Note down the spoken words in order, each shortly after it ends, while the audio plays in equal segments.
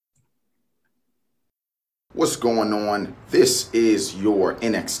What's going on? This is your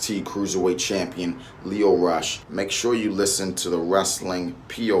NXT Cruiserweight Champion, Lio Rush. Make sure you listen to the Wrestling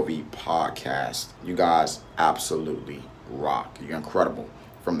POV podcast. You guys absolutely rock. You're incredible.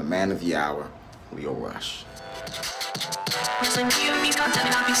 From the man of the hour, Lio Rush.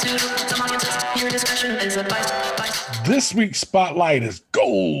 This week's spotlight is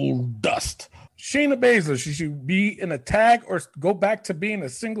Gold Dust. Shayna Baszler, she should be in a tag or go back to being a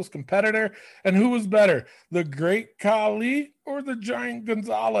singles competitor. And who was better, the Great Khali or the Giant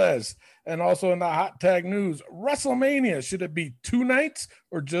Gonzalez? And also in the hot tag news, WrestleMania, should it be 2 nights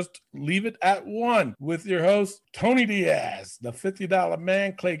or just leave it at 1? With your host, Tony Diaz, the $50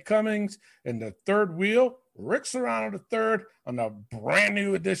 man, Clay Cummings, and the third wheel, Rick Serrano III, on a brand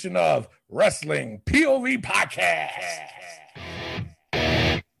new edition of Wrestling POV Podcast.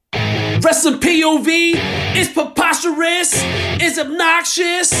 Wrestling POV is preposterous, is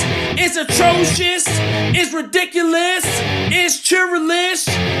obnoxious, is atrocious, is ridiculous, is churlish,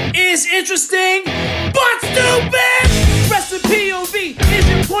 is interesting, but stupid! Wrestling POV is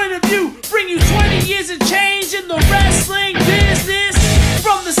your point of view, bring you 20 years of change in the wrestling business.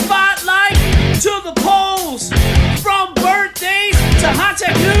 From the spotlight to the polls, from birthdays to hot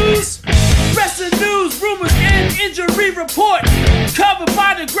tech news. Wrestling news, rumors, and injury report. Covered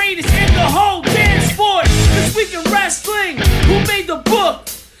by the greatest in the whole damn sport. This week in wrestling, who made the book?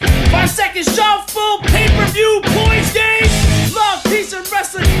 5 second shuffle, pay-per-view, points game. Love, peace, and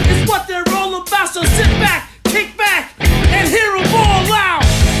wrestling is what they're all about. So sit back, kick back, and hear them all out.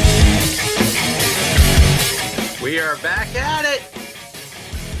 We are back at it.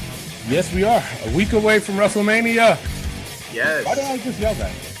 Yes, we are. A week away from WrestleMania. Yes. Why did I just yell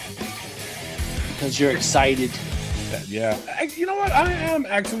that? Because you're excited. Yeah. You know what? I am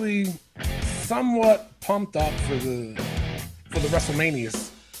actually somewhat pumped up for the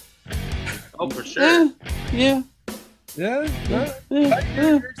WrestleManias. Oh, for sure. Yeah. You're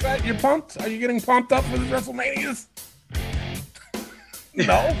excited? You're pumped? Are you getting pumped up for the WrestleManias?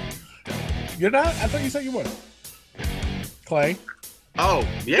 No. You're not? I thought you said you would. Clay? Oh,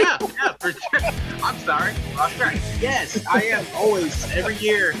 yeah, for sure. I'm sorry. Yes, I am always, every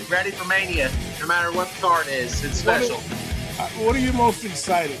year, ready for Mania, no matter what the card is. It's special. What are you most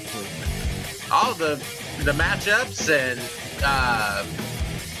excited for? All the matchups and,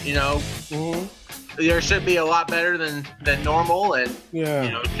 there should be a lot better than normal, and,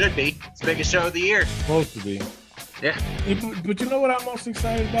 it should be. It's the biggest show of the year. Supposed to be. Yeah. But you know what I'm most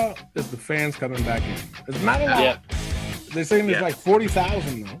excited about? Is the fans coming back in. It's not a lot. Yeah. They're saying there's like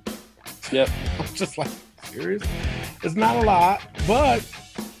 40,000 though. Yep. I'm just like, serious? It's not a lot, but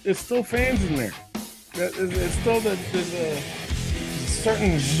it's still fans in there. It's still there's a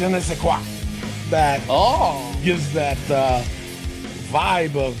certain je ne sais quoi that gives that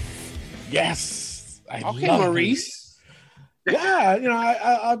vibe of, yes, I love Maurice. This.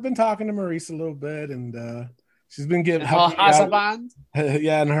 Yeah, I've been talking to Maurice a little bit, and she's been giving her husband.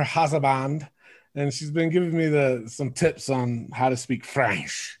 Yeah, and her husband. And she's been giving me some tips on how to speak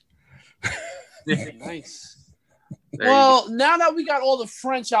French. Nice. Well, now that we got all the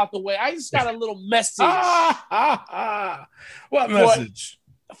French out the way, I just got a little message. What message?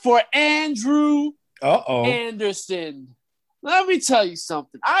 For Andrew Anderson. Let me tell you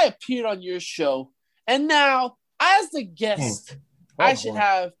something. I appeared on your show, and now, as the guest, I should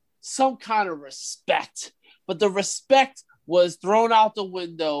have some kind of respect. But the respect was thrown out the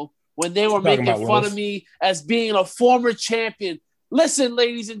window when they were making fun of me as being a former champion. Listen,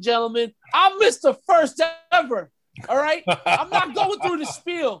 ladies and gentlemen, I'm Mr. First Ever, all right? I'm not going through the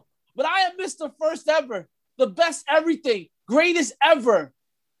spiel, but I am Mr. First Ever, the best everything, greatest ever.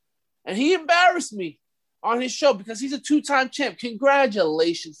 And he embarrassed me on his show because he's a 2-time champ.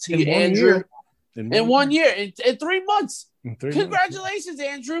 Congratulations to you, Andrew. In 1 year, in 3 months. Congratulations,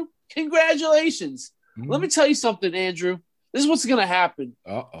 Andrew. Congratulations. Mm-hmm. Let me tell you something, Andrew. This is what's going to happen.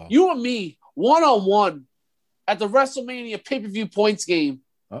 You and me, one-on-one, at the WrestleMania pay-per-view points game.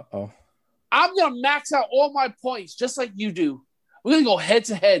 I'm going to max out all my points just like you do. We're going to go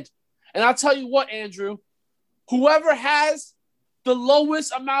head-to-head. And I'll tell you what, Andrew. Whoever has the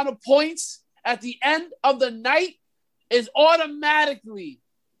lowest amount of points at the end of the night is automatically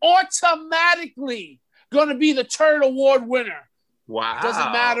going to be the Turd Award winner. Wow.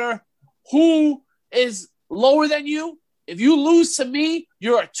 Doesn't matter who is lower than you. If you lose to me,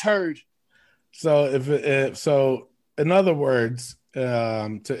 you're a turd. So so in other words,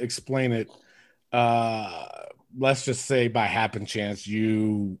 to explain it, let's just say by happen chance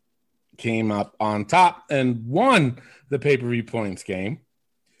you came up on top and won the pay-per-view points game.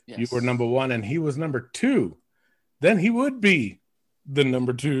 Yes. You were number 1 and he was number 2. Then he would be the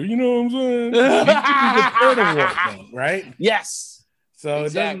number 2. You know what I'm saying? He would be the third award then, right? Yes. So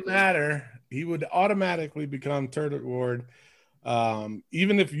It doesn't matter. He would automatically become third award.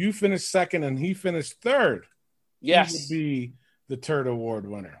 Even if you finish second and he finished third, yes, he would be the third award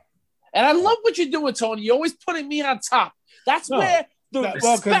winner. And I love what you're doing, Tony. You're always putting me on top. That's where the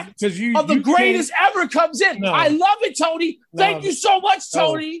respect of the greatest ever comes in. No. I love it, Tony. Thank you so much,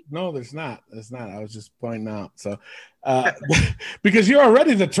 Tony. No, there's not. There's not. I was just pointing out. So, because you're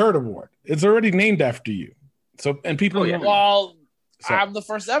already the third award. It's already named after you. So, and people know. Well, I'm the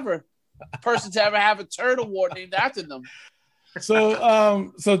first ever person to ever have a third award named after them.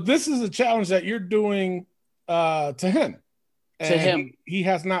 So, so this is a challenge that you're doing to him. And he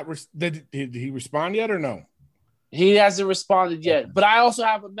has not. Did he respond yet or no? He hasn't responded yet. But I also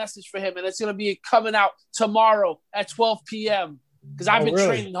have a message for him, and it's going to be coming out tomorrow at 12 p.m. because I've been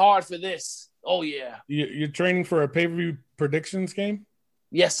training hard for this. Oh, yeah. You're training for a pay-per-view predictions game?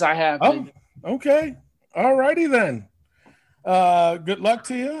 Yes, I have. Oh, okay. All righty then. Good luck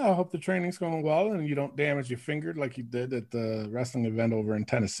to you. I hope the training's going well and you don't damage your finger like you did at the wrestling event over in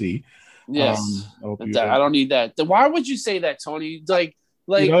Tennessee. Yes. I don't need that. Then why would you say that, Tony? Like,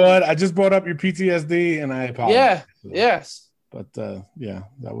 you know what? I just brought up your PTSD and I apologize. Yeah. Yes. But yeah,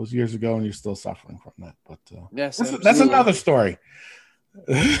 that was years ago and you're still suffering from that. But yes, that's another story.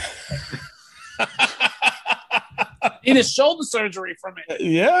 Need a shoulder surgery from it.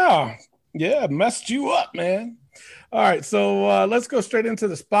 Yeah. Yeah. Messed you up, man. All right. So let's go straight into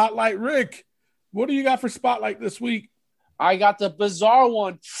the spotlight. Rick, what do you got for spotlight this week? I got the bizarre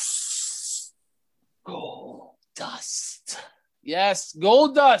one. Goldust. Yes,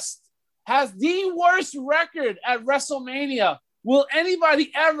 Goldust has the worst record at WrestleMania. Will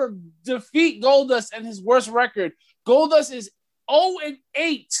anybody ever defeat Goldust and his worst record? Goldust is 0-8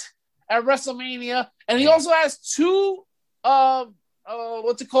 at WrestleMania, and he also has 2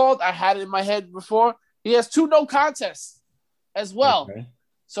 what's it called? I had it in my head before. He has 2 no contests as well. Okay.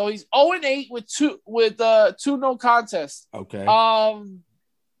 So he's 0-8 with 2 no contests. Okay.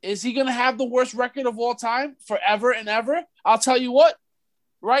 Is he going to have the worst record of all time forever and ever? I'll tell you what.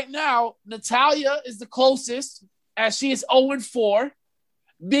 Right now, Natalya is the closest, as she is 0-4.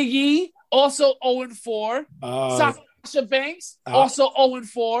 Big E, also 0-4. Sasha Banks, also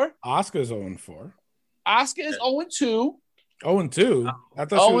 0-4. Asuka's 0-4. Asuka is 0-2. 0-2? I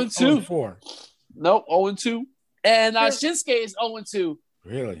thought she was 0-4. Nope, 0-2. And Shinsuke is 0-2.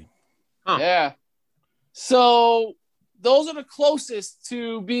 Really? Huh. Yeah. So those are the closest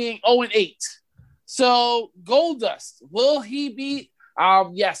to being 0-8. So Goldust, will he be?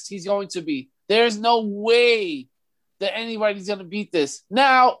 Yes, he's going to be. There's no way that anybody's going to beat this.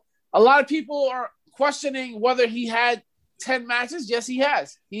 Now, a lot of people are questioning whether he had 10 matches. Yes, he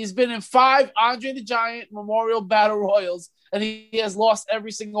has. He's been in 5 Andre the Giant Memorial Battle Royals, and he has lost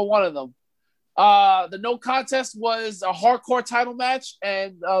every single one of them. The no contest was a hardcore title match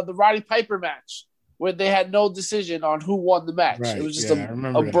and the Roddy Piper match, where they had no decision on who won the match. Right, it was just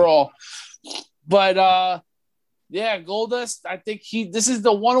a brawl. But yeah, Goldust, I think this is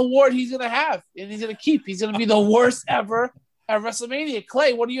the one award he's gonna have and he's gonna keep. He's gonna be the worst ever at WrestleMania.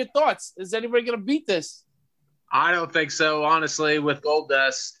 Clay, what are your thoughts? Is anybody gonna beat this? I don't think so, honestly, with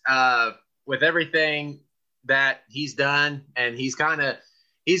Goldust. With everything that he's done, and he's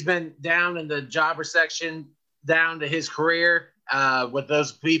been down in the jobber section down to his career. With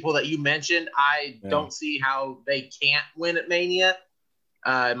those people that you mentioned, I don't see how they can't win at Mania,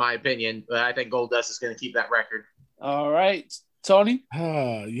 in my opinion. But I think Goldust is going to keep that record. All right. Tony?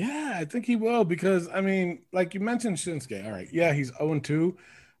 Yeah, I think he will because, I mean, like you mentioned Shinsuke. All right. Yeah, he's 0-2,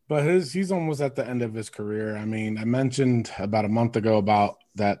 but he's almost at the end of his career. I mean, I mentioned about a month ago about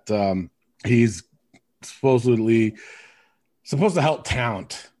that he's supposed to help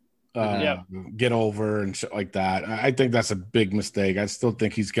talent get over and shit like that. I think that's a big mistake. I still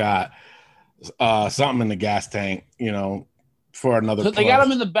think he's got something in the gas tank, for another. They got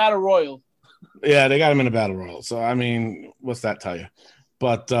him in the Battle Royal. Yeah, they got him in the Battle Royal. So, I mean, what's that tell you?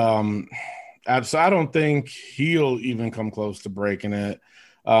 But so I don't think he'll even come close to breaking it.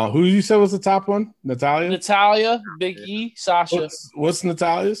 Who you said was the top one? Natalya, Big E, Sasha. What's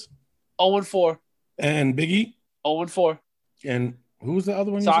Natalya's? 0-4. And Big E? 0-4. And who's the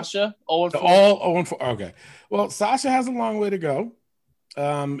other one? Sasha, 0-4. All 0-4. Okay. Well, Sasha has a long way to go.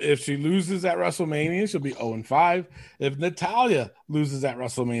 If she loses at WrestleMania, she'll be 0-5. If Natalya loses at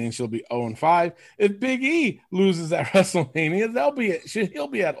WrestleMania, she'll be 0-5. If Big E loses at WrestleMania, he'll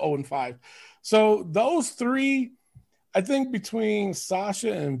be at 0-5. So those 3, I think between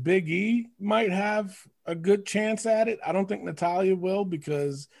Sasha and Big E might have a good chance at it. I don't think Natalya will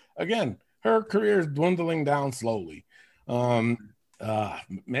because, again, her career is dwindling down slowly.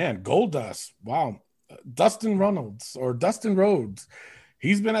 Man, Goldust. Wow. Dustin Rhodes.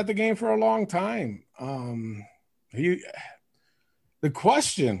 He's been at the game for a long time. The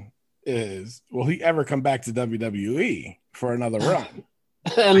question is, will he ever come back to WWE for another run?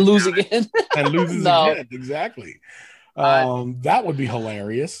 And lose again? And loses again, exactly. That would be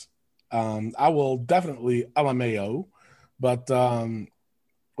hilarious. I will definitely LMAO, but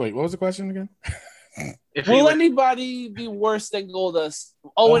wait, what was the question again? Will anybody be worse than Goldust?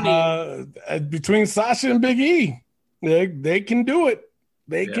 Between Sasha and Big E, they can do it.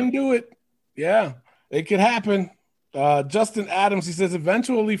 They can do it. Yeah, it could happen. Justin Adams, he says,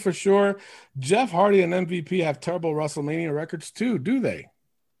 eventually for sure, Jeff Hardy and MVP have terrible WrestleMania records too, do they?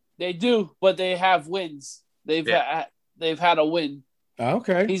 They do, but they have wins. They've had a win.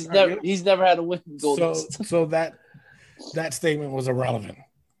 Okay. He's never had a win. So that statement was irrelevant.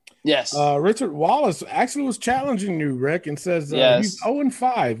 Yes. Richard Wallace actually was challenging you, Rick, and says he's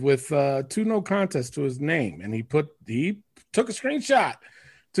 0-5 with 2 no contests to his name, and he took a screenshot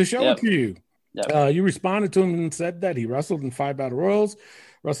to show it to you. Yep. You responded to him and said that he wrestled in 5 Battle Royals,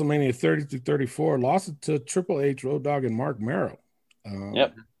 WrestleMania 30 through 34, lost it to Triple H, Road Dogg, and Mark Merrow.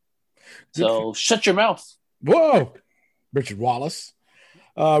 Yep. So shut your mouth. Whoa, Richard Wallace.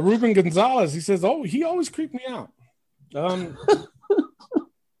 Ruben Gonzalez, he says, he always creeped me out.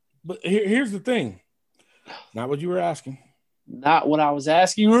 But here's the thing. Not what you were asking. Not what I was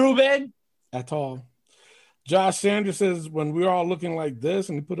asking, Ruben. At all. Josh Sanders says, when we're all looking like this,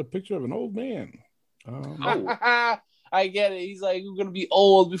 and he put a picture of an old man. I get it. He's like, we're going to be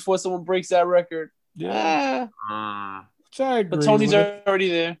old before someone breaks that record. Yeah. Which I agree but Tony's with. already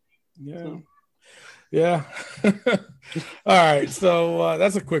there. Yeah. Yeah. All right. So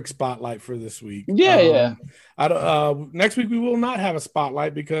that's a quick spotlight for this week. Yeah. Next week we will not have a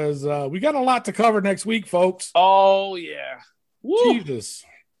spotlight because we got a lot to cover next week, folks. Oh yeah. Woo. Jesus.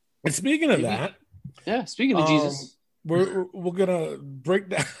 And speaking of that, speaking of Jesus, we're gonna break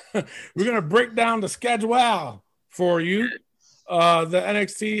down. We're gonna break down the schedule for you. The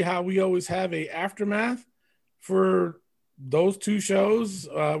NXT, how we always have a aftermath for those 2 shows.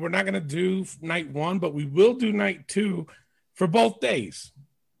 We're not going to do night 1, but we will do night 2 for both days.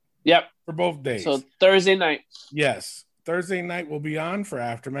 Yep. For both days. So Thursday night. Yes. Thursday night will be on for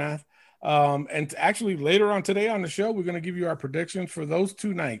Aftermath. And actually later on today on the show, we're going to give you our predictions for those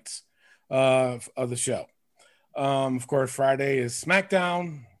 2 nights of the show. Of course, Friday is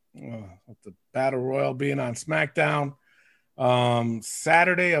SmackDown, with the Battle Royal being on SmackDown.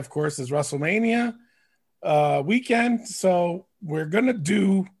 Saturday, of course, is WrestleMania weekend, so we're gonna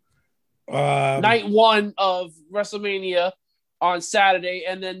do night 1 of WrestleMania on Saturday,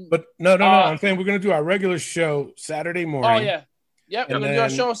 and then no, I'm saying we're gonna do our regular show Saturday morning. We're gonna do our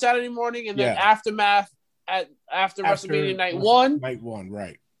show on Saturday morning, and then aftermath after WrestleMania night 1,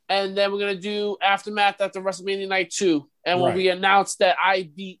 right, and then we're gonna do aftermath after WrestleMania night 2, and when we announce that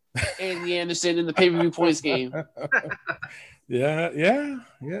I beat Andy Anderson in the pay-per-view points game. Yeah.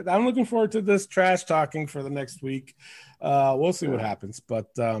 I'm looking forward to this trash talking for the next week. We'll see what happens,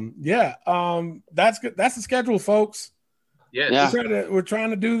 but that's good. That's the schedule, folks. Yes. We're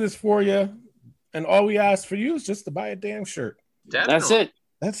trying to do this for you, and all we ask for you is just to buy a damn shirt. Definitely.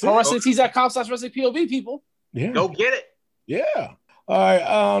 That's it. ProWrestlingTees.com/WrestlingPOV, people. Yeah. Go get it. Yeah. All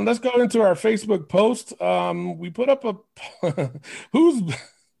right. Let's go into our Facebook post. We put up a who's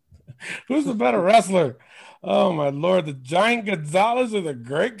the better wrestler? Oh my Lord, the Giant Gonzalez or the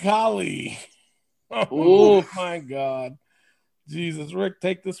Great Khali? Oh my God. Jesus. Rick,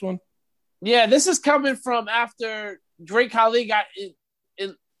 take this one. Yeah, this is coming from after Great Khali got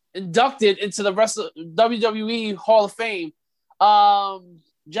inducted into the WWE Hall of Fame.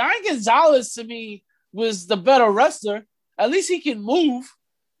 Giant Gonzalez, to me, was the better wrestler. At least he can move.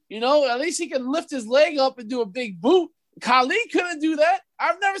 At least he can lift his leg up and do a big boot. Khali couldn't do that.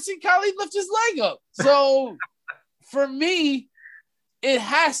 I've never seen Khali lift his leg up. So, for me, it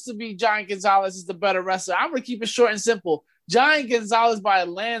has to be Giant Gonzalez is the better wrestler. I'm going to keep it short and simple. Giant Gonzalez by a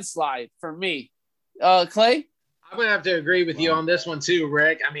landslide for me. Clay? I'm going to have to agree with you on this one too,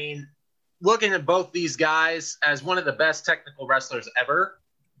 Rick. I mean, looking at both these guys as one of the best technical wrestlers ever,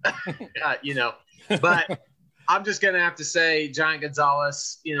 but I'm just going to have to say Giant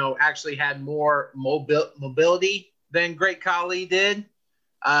Gonzalez, actually had more mobility than Great Khali did.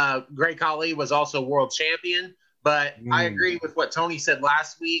 Great Khali was also world champion, but I agree with what Tony said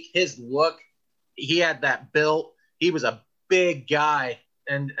last week. His look, he had that built. He was a big guy,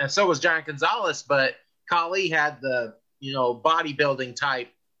 and so was Giant Gonzalez, but Khali had the, bodybuilding type,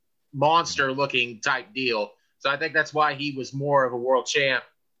 monster looking type deal. So I think that's why he was more of a world champ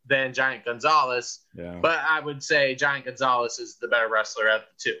than Giant Gonzalez. Yeah. But I would say Giant Gonzalez is the better wrestler of the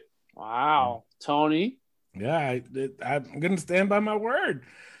two. Wow. Tony? Yeah, I'm going to stand by my word.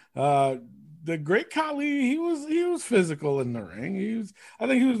 The Great Khali, he was physical in the ring. I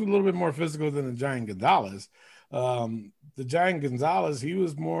think he was a little bit more physical than the Giant Gonzalez. The Giant Gonzalez, he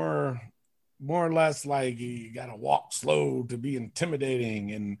was more or less like you got to walk slow to be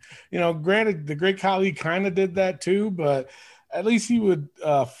intimidating. And, granted, the Great Khali kind of did that too, but at least he would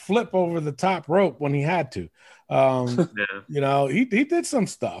flip over the top rope when he had to. He did some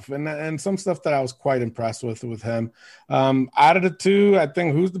stuff and some stuff that I was quite impressed with him. Out of the two, I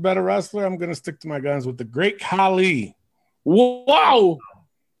think who's the better wrestler? I'm going to stick to my guns with the Great Khali. Wow.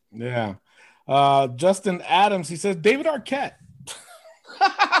 Yeah. Justin Adams, he says David Arquette.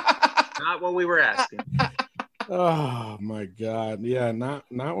 Not what we were asking. Oh my God. Yeah, not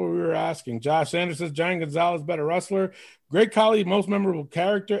what we were asking. Josh Sanders says Giant Gonzalez, better wrestler. Great Khali, most memorable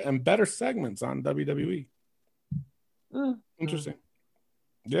character, and better segments on WWE. Interesting.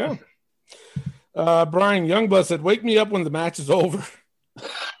 Yeah. Brian Youngblood said, wake me up when the match is over.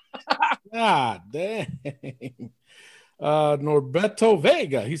 God dang. Norberto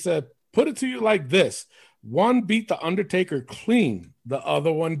Vega, he said, put it to you like this. One beat the Undertaker clean. The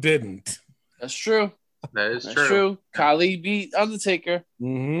other one didn't. That's true. That's true. Khali beat Undertaker.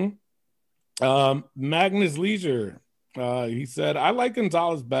 Mm-hmm. Magnus Leisure, he said, I like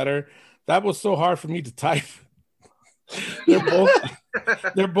Gonzalez better. That was so hard for me to type.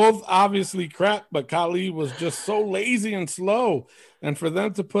 They're both obviously crap, but Khali was just so lazy and slow. And for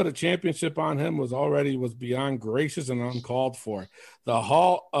them to put a championship on him was beyond gracious and uncalled for.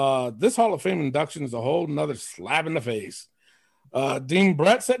 This Hall of Fame induction is a whole nother slap in the face. Dean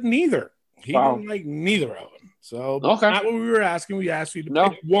Brett said neither. He didn't like neither of them. So not what we were asking. We asked you to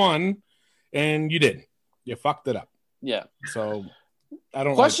pick one, and you didn't. You fucked it up. Yeah. So I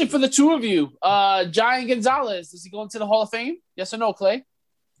don't. Question for the two of you: Giant Gonzalez, does he go into the Hall of Fame? Yes or no, Clay?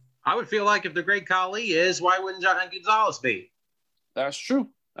 I would feel like if the Great Khali is, why wouldn't Giant Gonzalez be? That's true.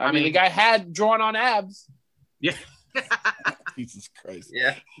 I mean, the guy had drawn on abs. Yeah. Jesus Christ.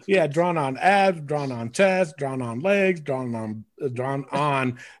 Yeah. Yeah, drawn on abs, drawn on chest, drawn on legs, drawn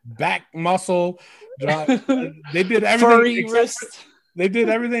on back muscle. They did everything. Furry wrist. They did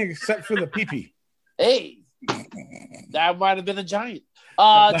everything except for the pee-pee. Hey, that might have been a giant.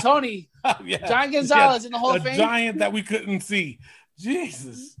 Tony, Giant Gonzalez in the Hall of Fame. A giant that we couldn't see.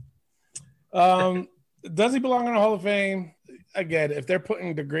 Jesus. Does he belong in the Hall of Fame? Again, if they're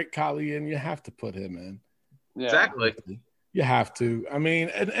putting the Great Khali in, you have to put him in. Yeah. Exactly. You have to. I mean,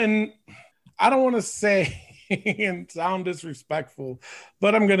 and I don't want to say and sound disrespectful,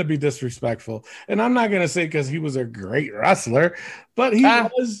 but I'm going to be disrespectful. And I'm not going to say because he was a great wrestler, but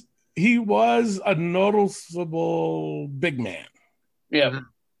he was a noticeable big man. Yeah.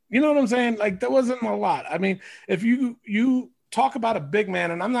 You know what I'm saying? Like, there wasn't a lot. I mean, if you talk about a big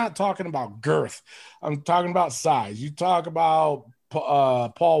man, and I'm not talking about girth, I'm talking about size. You talk about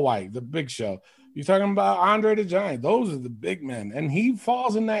Paul White, the Big Show. You're talking about Andre the Giant. Those are the big men. And he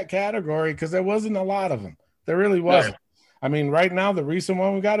falls in that category because there wasn't a lot of them. There really wasn't. Yeah. I mean, right now, the recent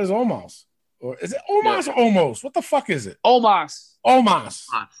one we got is Omos. Or is it Omos or Omos? What the fuck is it? Omos.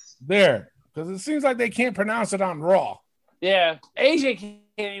 There. Because it seems like they can't pronounce it on Raw. Yeah. AJ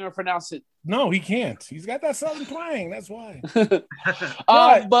can't even pronounce it. No, he can't. He's got that southern twang. That's why.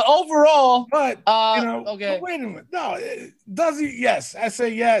 But overall. Okay. But wait a minute. No, does he? Yes. I say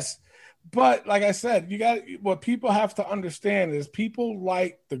yes. But like I said, what people have to understand is people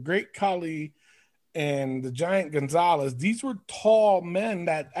like the Great Khali and the Giant Gonzalez. These were tall men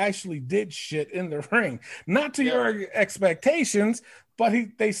that actually did shit in the ring. Not to your expectations, but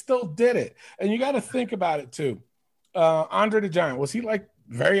they still did it. And you got to think about it too. Andre the Giant, was he like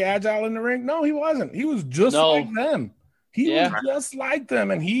very agile in the ring? No, he wasn't. He was just like them. He was just like them.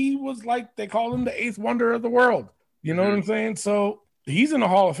 And he was like, they call him the eighth wonder of the world. You know what I'm saying? So he's in the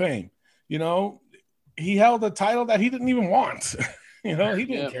Hall of Fame. You know, he held a title that he didn't even want. He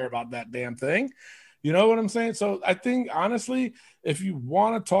didn't care about that damn thing. You know what I'm saying? So I think, honestly, if you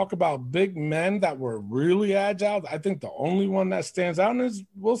want to talk about big men that were really agile, I think the only one that stands out, and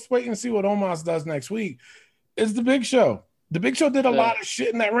we'll wait and see what Omos does next week, is the Big Show. The Big Show did a lot of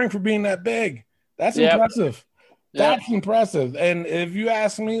shit in that ring for being that big. That's impressive. That's impressive. And if you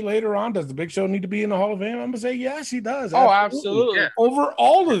ask me later on, does the Big Show need to be in the Hall of Fame? I'm going to say, yes, he does. Oh, absolutely. Over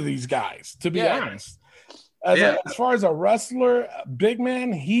all of these guys, to be honest. As far as a wrestler, big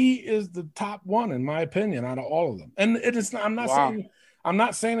man, he is the top one, in my opinion, out of all of them. And it is not, I'm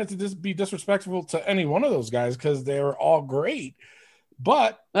not saying it to just be disrespectful to any one of those guys because they were all great.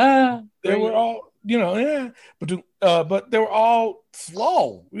 But they were all but they were all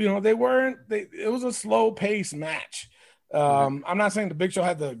slow. They weren't. It was a slow pace match. I'm not saying the Big Show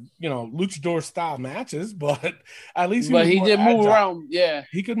had the luchador style matches, but at least he did move around. Yeah,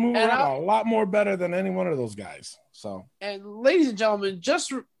 he could move around a lot more better than any one of those guys. So, and ladies and gentlemen,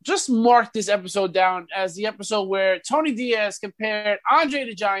 just mark this episode down as the episode where Tony Diaz compared Andre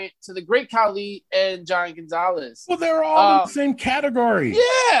the Giant to the Great Khali and Giant Gonzalez. Well, they're all in the same category.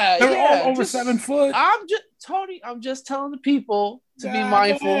 Yeah, they're all over 7 foot. I'm just telling the people to be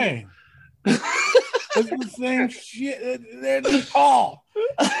mindful. It's the same shit. They're tall.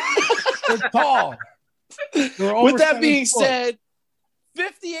 They're tall. With that being said,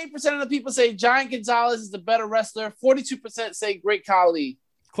 58% of the people say Giant Gonzalez is the better wrestler. 42% say Great Khali.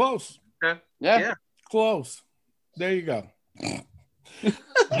 Close. Yeah. Close. There you go. All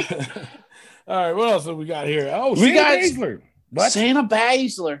right, what else have we got here? Oh, we got Baszler. What? Shayna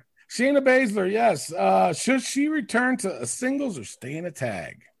Baszler. Shayna Baszler, yes. Should she return to a singles or stay in a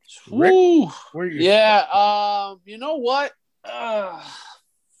tag? Rick, yeah. You know what? I'm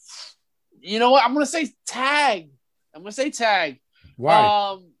gonna say tag.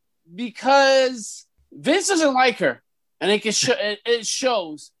 Why? Because Vince doesn't like her, and it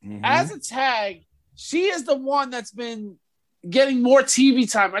shows. Mm-hmm. As a tag, she is the one that's been getting more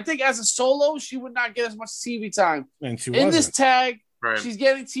TV time. I think as a solo, she would not get as much TV time. And she in this tag, she's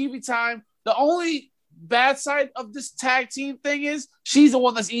getting TV time. The only bad side of this tag team thing is she's the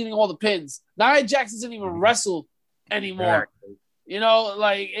one that's eating all the pins. Nia Jax doesn't even wrestle anymore.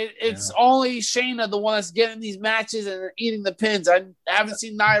 Exactly. It's only Shayna, the one that's getting these matches and eating the pins. I haven't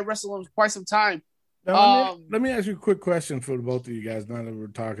seen Nia wrestle in quite some time. Now, let me ask you a quick question for both of you guys now that we're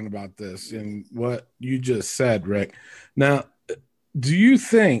talking about this and what you just said, Rick. Now, do you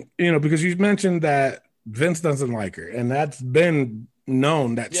think, because you mentioned that Vince doesn't like her, and that's been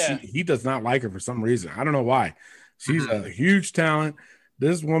known that he does not like her for some reason. I don't know why. She's a huge talent.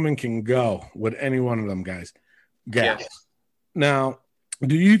 This woman can go with any one of them guys. Yes. Now,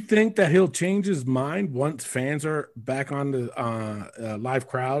 do you think that he'll change his mind once fans are back on the live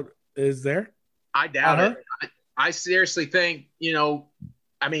crowd is there? I doubt it. I seriously think,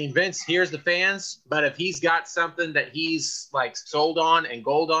 Vince hears the fans, but if he's got something that he's like sold on and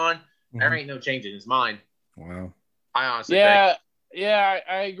gold on, there ain't no change in his mind. Wow. I honestly think. Yeah,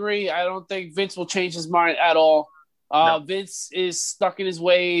 I agree. I don't think Vince will change his mind at all. No. Vince is stuck in his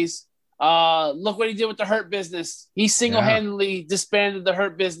ways. Look what he did with the Hurt Business. He single-handedly disbanded the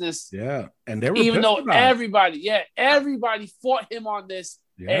Hurt Business. Yeah, and they were even though everybody fought him on this,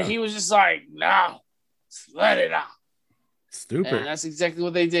 and he was just like, "No, let it out." Stupid. And that's exactly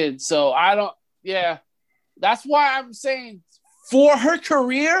what they did. So I don't. Yeah, that's why I'm saying for her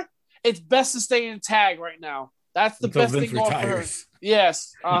career, it's best to stay in tag right now. That's the best thing going for her.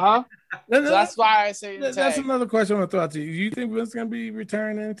 Yes. So that's why I say that's another question I want to throw out to you. Do you think Vince's going to be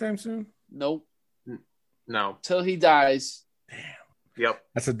retiring anytime soon? Nope. No. Till he dies. Damn. Yep.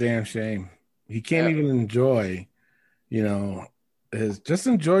 That's a damn shame. He can't even enjoy, just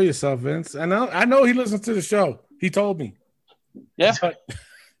enjoy yourself, Vince. I know he listens to the show. He told me. Yeah. But,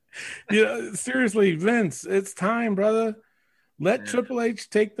 seriously, Vince, it's time, brother. Let Triple H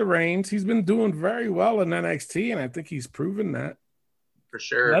take the reins. He's been doing very well in NXT, and I think he's proven that. For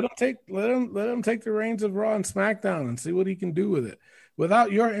sure. Let him take the reins of Raw and SmackDown and see what he can do with it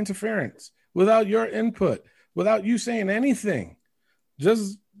without your interference, without your input, without you saying anything.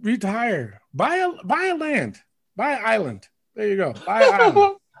 Just retire. Buy a land. Buy an island. There you go. Buy an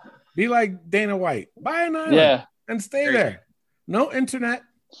island. Be like Dana White. Buy an island and stay there. No internet.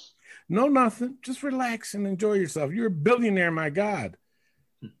 No, nothing. Just relax and enjoy yourself. You're a billionaire, my God.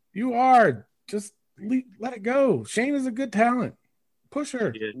 You are. Just let it go. Shane is a good talent. Push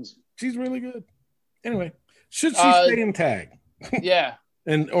her. She's really good. Anyway, should she stay in tag? Yeah.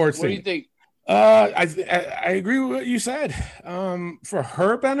 What do you think? I agree with what you said. For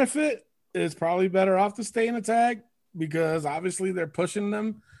her benefit, it's probably better off to stay in a tag because obviously they're pushing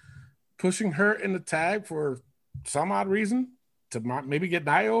her in the tag for some odd reason. To maybe get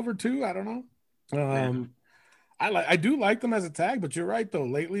Nia over too. I don't know. I do like them as a tag, but you're right though.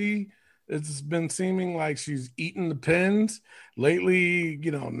 Lately, it's been seeming like she's eating the pins. Lately,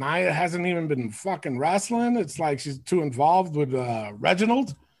 Nia hasn't even been fucking wrestling. It's like she's too involved with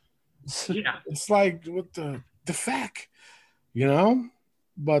Reginald. Yeah, it's like what the fuck,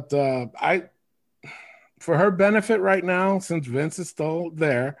 But for her benefit right now, since Vince is still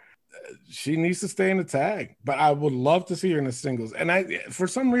there. She needs to stay in the tag, but I would love to see her in the singles. And for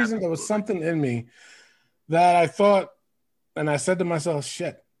some reason, there was something in me that I thought, and I said to myself,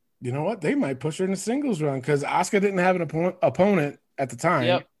 shit, you know what? They might push her in the singles run because Asuka didn't have an opponent at the time.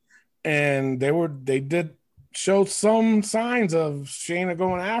 Yep. and they did show some signs of Shayna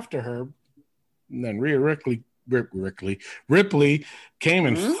going after her, and then Rhea Ripley came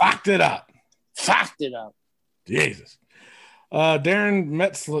and fucked it up. Jesus. Darren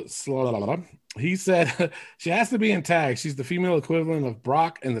Metzler, he said she has to be in tag. She's the female equivalent of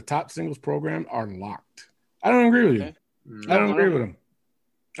Brock, and the top singles program are locked. I don't agree with you. I don't agree with him.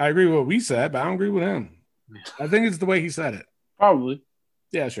 I agree with what we said, but I don't agree with him. I think it's the way he said it. Probably.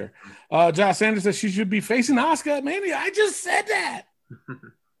 Yeah, sure. Josh Sanders says she should be facing Asuka at Mania. I just said that.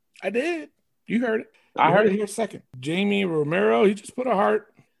 I did. You heard it. I heard it here second. Jamie Romero, he just put a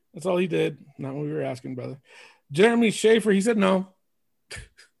heart. That's all he did. Not what we were asking, brother. Jeremy Schaefer, he said no.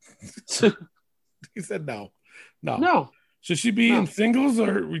 He said no. No. Should she be in singles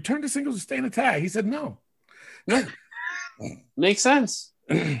or return to singles or stay in a tag? He said no. Makes sense.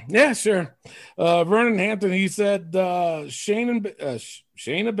 Yeah, sure. Vernon Hampton, he said Shayna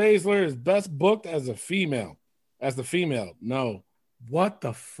Baszler is best booked as a female. As the female. No. What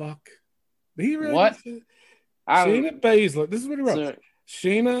the fuck? He really what? Shayna Baszler. This is what he wrote. Sir.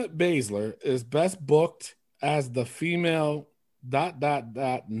 Shayna Baszler is best booked as the female. ...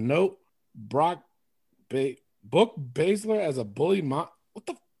 Nope. Brock book Baszler as a bully. What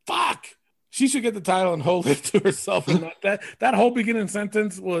the fuck? She should get the title and hold it to herself. And that whole beginning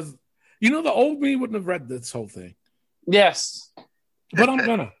sentence was, the old me wouldn't have read this whole thing. Yes. But I'm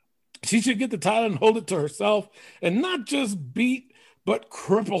gonna. She should get the title and hold it to herself and not just beat, but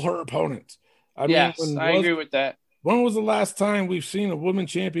cripple her opponents. I agree with that. When was the last time we've seen a woman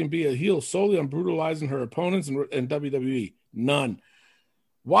champion be a heel solely on brutalizing her opponents in WWE? None.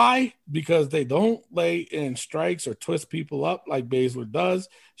 Why? Because they don't lay in strikes or twist people up like Baszler does.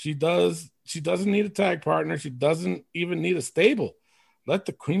 She doesn't need a tag partner. She doesn't even need a stable. Let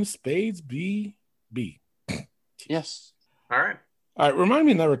the Queen of Spades be. Yes. All right. Remind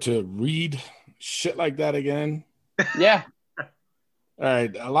me never to read shit like that again. Yeah. All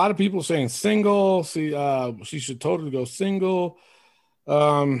right. A lot of people saying single. See, she should totally go single.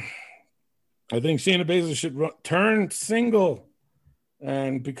 I think Shayna Baszler should turn single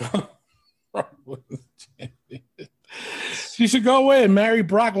and become champion. She should go away and marry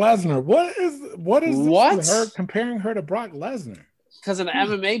Brock Lesnar. What is this her comparing her to Brock Lesnar? Because of an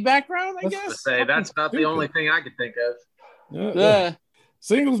MMA background, I guess. That's about the only thing I could think of. Yeah.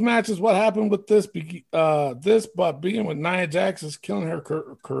 Singles matches. What happened with this? But being with Nia Jax is killing her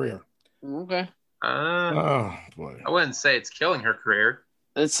career. Okay. Oh boy. I wouldn't say it's killing her career.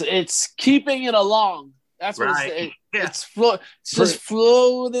 It's keeping it along. That's what right. It's just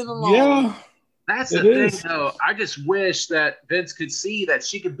floating along. Yeah. That's the thing, though. I just wish that Vince could see that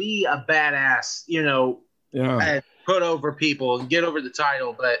she could be a badass, and put over people and get over the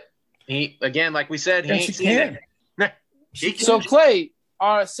title. But he, again, like we said, he ain't seen it. So, Clay,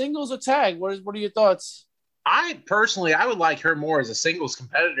 singles or tag? What are your thoughts? I would like her more as a singles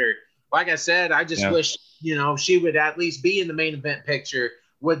competitor. Like I said, I just wish, she would at least be in the main event picture,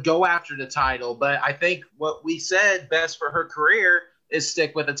 would go after the title. But I think what we said best for her career is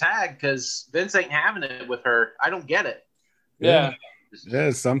stick with a tag because Vince ain't having it with her. I don't get it. Yeah.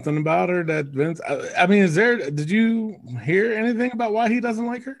 There's something about her that Vince. I mean, did you hear anything about why he doesn't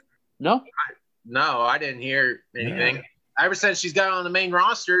like her? No. No, I didn't hear anything. Yeah. Ever since she's got on the main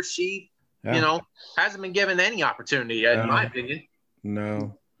roster, she, hasn't been given any opportunity, in my opinion.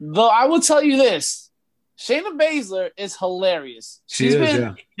 No. Though I will tell you this. Shayna Baszler is hilarious. She's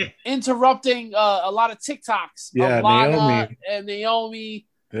been interrupting a lot of TikToks of Lana and Naomi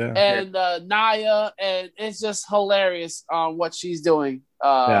and Nia, and it's just hilarious on what she's doing.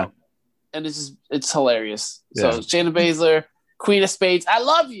 And it's hilarious. Yeah. So Shayna Baszler, Queen of Spades, I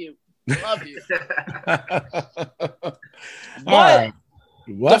love you. Love you. But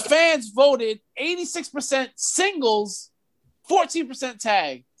the fans voted 86% singles, 14%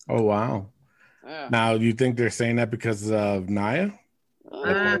 tag. Oh, wow. Yeah. Now, you think they're saying that because of Nia?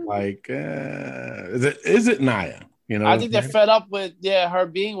 Is it Nia? I think they're fed up with her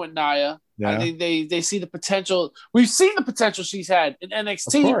being with Nia. Yeah. I think they see the potential. We've seen the potential she's had in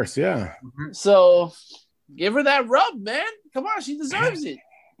NXT. Of course, yeah. So give her that rub, man. Come on, she deserves it.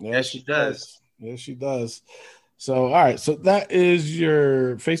 Yes, she does. Yes, she does. So, all right. So that is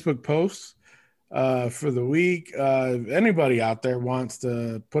your Facebook post for the week. If anybody out there wants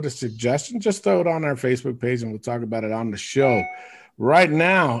to put a suggestion, just throw it on our Facebook page and we'll talk about it on the show. Right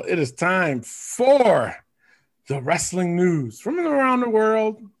now, it is time for the wrestling news from around the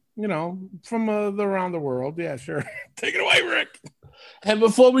world. Around the world. Yeah, sure. Take it away, Rick. And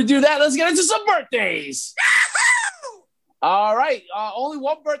before we do that, let's get into some birthdays. All right. Only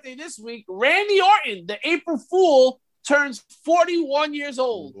one birthday this week. Randy Orton, the April Fool, turns 41 years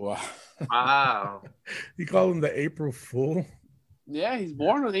old. Wow. You call him the April Fool? Yeah, he's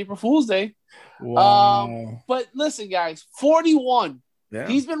born on April Fool's Day. Wow. But listen, guys, 41. Yeah.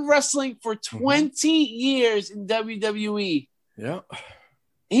 He's been wrestling for 20 years in WWE. Yeah.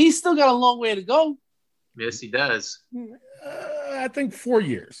 He's still got a long way to go. Yes, he does. I think 4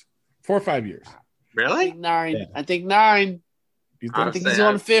 years. 4 or 5 years. Really? 9. Yeah. I think 9. I think he's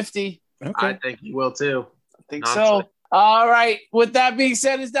on 50. Okay. I think he will too. I think so. All right. With that being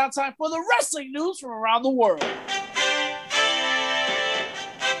said, it's now time for the wrestling news from around the world.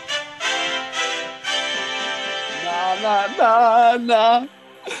 Na.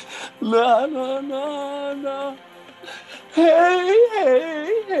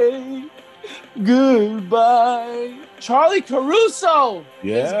 Hey. Goodbye. Charlie Caruso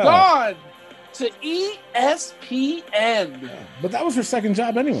is gone to ESPN. But that was her second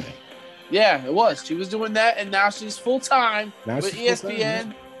job anyway. Yeah, it was. She was doing that, and now she's full-time with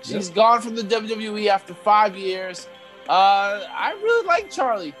ESPN. She's gone from the WWE after 5 years. I really like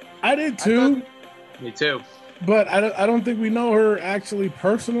Charlie. I did too. Me too. But I don't think we know her actually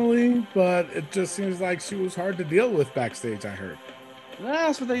personally, but it just seems like she was hard to deal with backstage, I heard.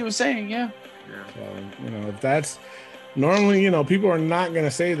 That's what they were saying, yeah. So, if that's normally, people are not going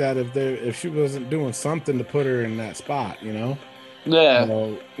to say that if she wasn't doing something to put her in that spot, Yeah.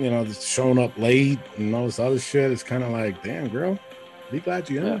 Showing up late and all this other shit. It's kind of like, damn, girl, be glad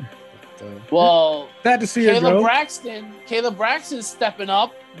you're on. Well, glad to see her go. Kayla Braxton's stepping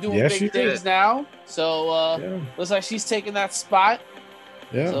up, doing big things now. So looks like she's taking that spot.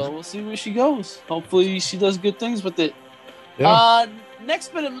 Yeah. So we'll see where she goes. Hopefully she does good things with it. Yeah.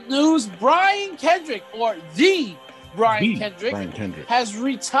 Next bit of news, Brian Kendrick, or the Brian Kendrick, has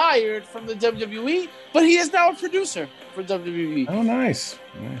retired from the WWE, but he is now a producer for WWE. Oh, nice.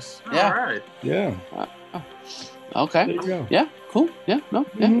 Yeah. All right. Yeah. Okay. There you go. Yeah. Cool. Yeah. No.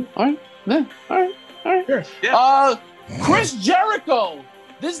 Yeah. All right. Yeah. All right. Sure. Yeah. Chris Jericho.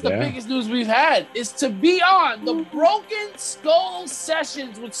 This is the biggest news we've had. Is to be on the Broken Skull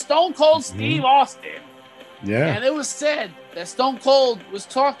Sessions with Stone Cold Steve Austin. Yeah. And it was said that Stone Cold was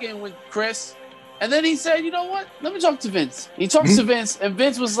talking with Chris, and then he said, "You know what? Let me talk to Vince." He talks to Vince, and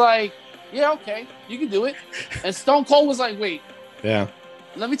Vince was like, "Yeah, okay, you can do it." And Stone Cold was like, "Wait, let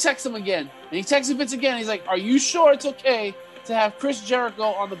me text him again." And he texted Vince again. He's like, "Are you sure it's okay to have Chris Jericho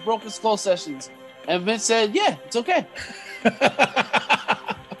on the Broken Skull Sessions?" And Vince said, "Yeah, it's okay."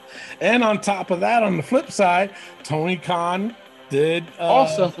 And on top of that, on the flip side, Tony Khan did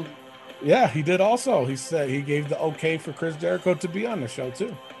also. Yeah, he did also. He said he gave the okay for Chris Jericho to be on the show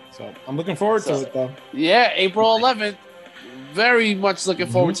too. So I'm looking forward to it though. Yeah, April 11th. Very much looking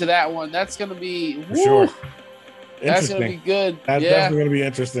forward to that one. That's gonna be for sure. That's gonna be good. That's definitely gonna be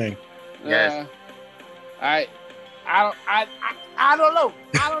interesting. Yeah. I don't know.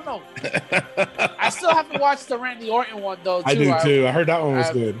 I still have to watch the Randy Orton one though. I do too. I heard that one was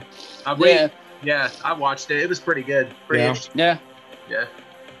good. Yeah, I watched it. It was pretty good. Pretty interesting. Yeah. Yeah.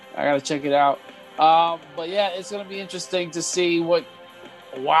 I gotta check it out. But yeah, it's gonna be interesting to see what.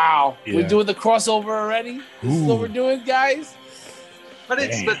 Wow, we're doing the crossover already. This is what we're doing, guys. But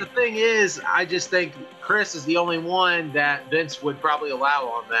the thing is, I just think Chris is the only one that Vince would probably allow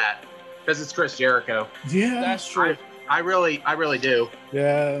on that because it's Chris Jericho. Yeah, that's true. I really do.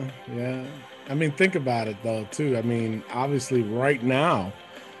 Yeah. I mean, think about it though, too. I mean, obviously, right now,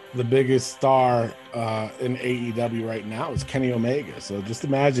 the biggest star in AEW right now is Kenny Omega. So just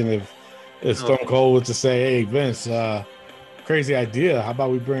imagine if Stone Cold was to say, "Hey, Vince, crazy idea. How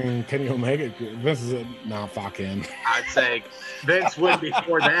about we bring Kenny Omega?" Vince is nah, fuck him. I'd say Vince wouldn't be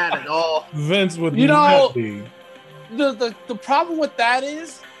for that at all. Vince would not be. The problem with that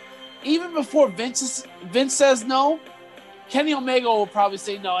is, even before Vince says no, Kenny Omega will probably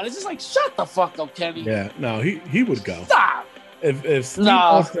say no, and it's just like, shut the fuck up, Kenny. Yeah, no, he would go. Stop. If Steve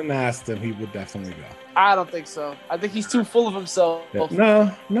Austin asked him, he would definitely go. I don't think so. I think he's too full of himself.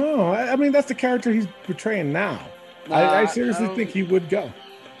 Yeah. No. I mean, that's the character he's portraying now. I seriously think he would go.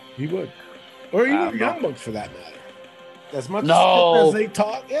 He would. Or even Young Bucks for that matter. As much as they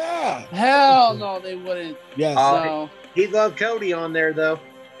talk, yeah. Hell no, they wouldn't. Yes. No. He'd love Cody on there, though.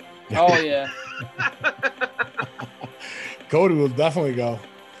 Oh, yeah. Cody will definitely go.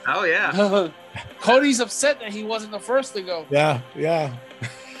 Oh, yeah. Cody's upset that he wasn't the first to go. Yeah.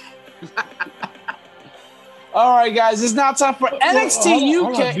 All right, guys. It's now time for NXT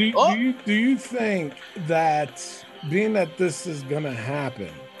UK. Do you think that, being that this is going to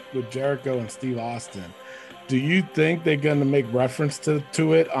happen with Jericho and Steve Austin, do you think they're going to make reference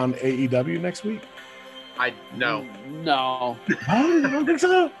to it on AEW next week? No. No. I don't think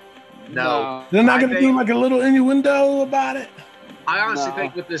so. No. They're not going to do like a little innuendo about it? I honestly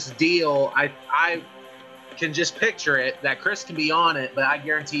think with this deal, I can just picture it that Chris can be on it, but I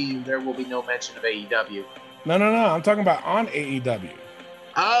guarantee you there will be no mention of AEW. No. I'm talking about on AEW.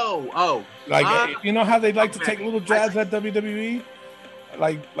 Oh. Like, you know how they like to take little jabs at WWE?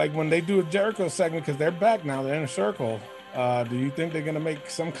 Like when they do a Jericho segment, because they're back now, they're in a circle. Do you think they're going to make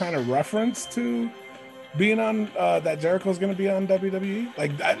some kind of reference to being on that Jericho's going to be on WWE?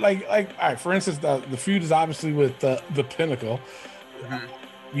 Like, all right, for instance, the feud is obviously with the Pinnacle.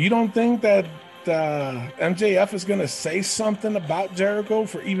 Mm-hmm. You don't think that MJF is going to say something about Jericho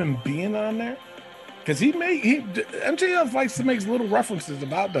for even being on there? Because MJF likes to make little references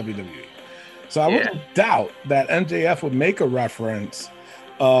about WWE. So I wouldn't doubt that MJF would make a reference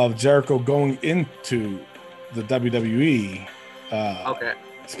of Jericho going into the WWE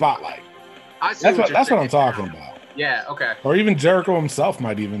spotlight. That's what I'm talking about. Yeah, okay. Or even Jericho himself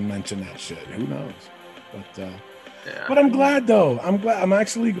might even mention that shit. Who knows? But I'm glad though. I'm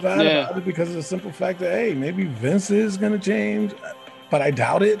actually glad about it because of the simple fact that maybe Vince is gonna change, but I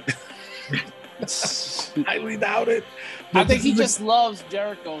doubt it. Highly doubt it. I think he just loves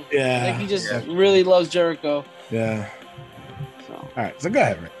Jericho. Yeah. I think he just really loves Jericho. Yeah. So. All right. So go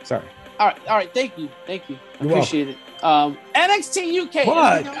ahead, Rick. Sorry. All right. Thank you. Appreciate it. NXT UK.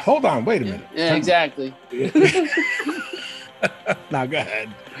 What? Hold on. Wait a minute. Yeah, exactly. Now go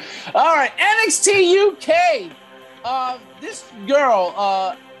ahead. All right. NXT UK. This girl,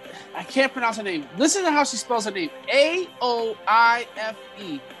 I can't pronounce her name. Listen to how she spells her name. AOIFE.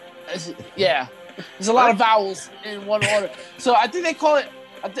 Yeah. There's a lot of vowels in one order. So I think they call it,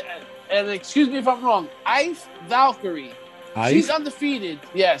 and excuse me if I'm wrong, Ife Valkyrie. She's undefeated.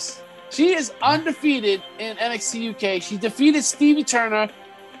 Yes. She is undefeated in NXT UK. She defeated Stevie Turner.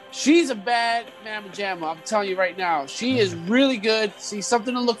 She's a bad mamma jamma. I'm telling you right now. She is really good. She's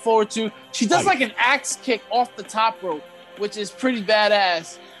something to look forward to. She does like an axe kick off the top rope, which is pretty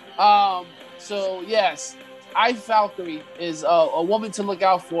badass. So yes, Ife Valkyrie is a woman to look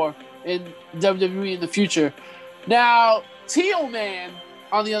out for in WWE in the future. Now, Teal Man,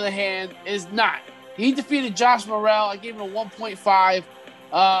 on the other hand, is not. He defeated Josh Morrell. I gave him a 1.5.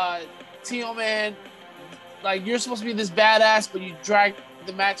 Teal Man, like, you're supposed to be this badass, but you drag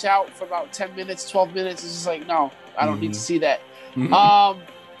the match out for about 10 minutes, 12 minutes. It's just like, no, I don't need to see that.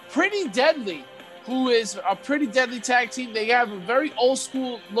 Pretty Deadly, who is a pretty deadly tag team. They have a very old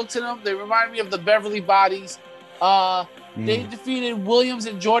school look to them. They remind me of the Beverly Bodies. They defeated Williams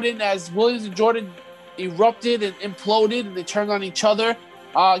and Jordan as Williams and Jordan erupted and imploded, and they turned on each other.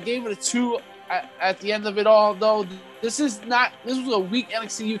 Gave it a 2 at the end of it all, though. This was a weak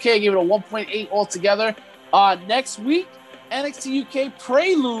NXT UK. Gave it a 1.8 altogether. Next week, NXT UK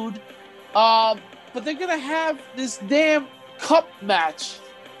Prelude, but they're gonna have this damn cup match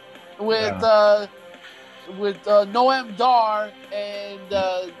with Noam Dar and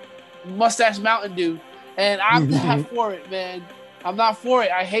Mustache Mountain Dew. And I'm not for it, man. I'm not for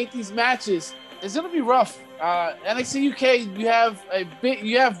it. I hate these matches. It's gonna be rough. NXT UK,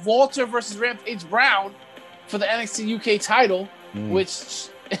 you have Walter versus Rampage Brown for the NXT UK title, which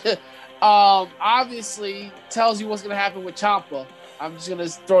obviously tells you what's gonna happen with Ciampa. I'm just gonna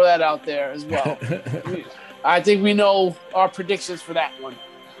throw that out there as well. I think we know our predictions for that one.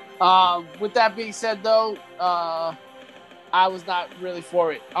 With that being said, though, I was not really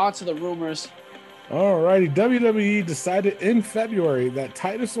for it. On to the rumors. Alrighty, WWE decided in February that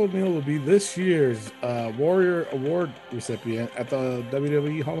Titus O'Neil will be this year's Warrior Award recipient at the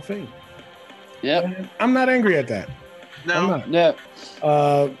WWE Hall of Fame. Yeah, I'm not angry at that. No. Yeah.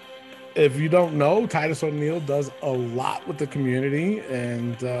 If you don't know, Titus O'Neil does a lot with the community,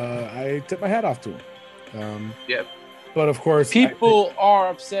 and I tip my hat off to him. Yep. But of course, people are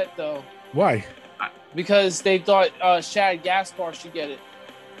upset though. Why? Because they thought Shad Gaspar should get it.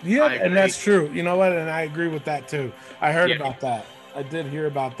 Yeah, and that's true. You know what? And I agree with that too. I heard about that. I did hear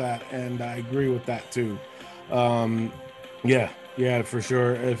about that, and I agree with that too. Yeah, for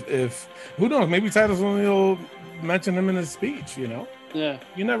sure. If who knows? Maybe Titus O'Neil mentioned him in his speech. You know? Yeah.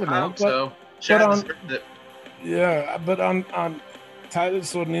 You never know. I hope so. But on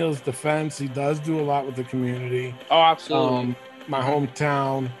Titus O'Neil's defense, he does do a lot with the community. Oh, absolutely. My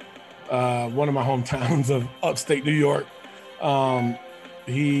hometown, one of my hometowns of upstate New York.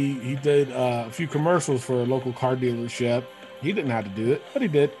 He did a few commercials for a local car dealership. He didn't have to do it, but he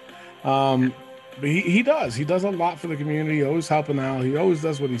did. But he does. He does a lot for the community. Always helping out. He always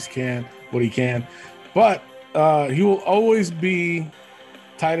does what he can. But he will always be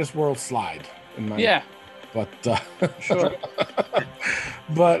Titus World Slide. But sure.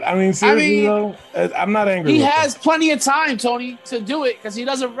 But I mean, seriously, though, I'm not angry. He has plenty of time, Tony, to do it because he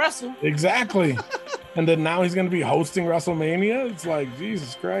doesn't wrestle. Exactly. And then now he's going to be hosting WrestleMania. It's like,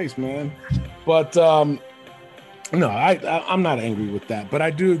 Jesus Christ, man. But no, I'm not angry with that. But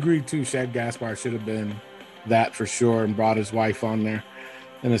I do agree, too, Shad Gaspard should have been that for sure and brought his wife on there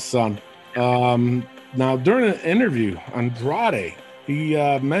and his son. Now, during an interview, Andrade, he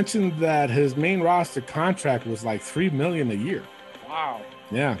mentioned that his main roster contract was like $3 million a year. Wow.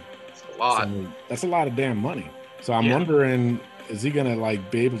 Yeah. That's a lot. So that's a lot of damn money. So I'm wondering, is he gonna like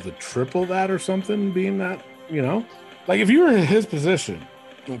be able to triple that or something? Being that, like if you were in his position,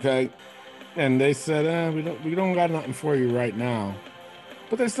 okay, and they said, we don't got nothing for you right now,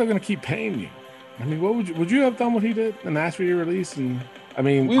 but they're still gonna keep paying you. I mean, what would you have done what he did and asked for your release? And I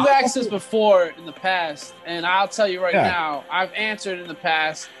mean, we've asked this before in the past, and I'll tell you right now, I've answered in the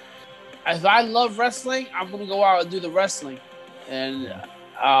past. If I love wrestling, I'm gonna go out and do the wrestling, and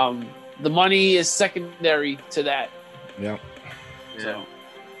the money is secondary to that. Yeah. So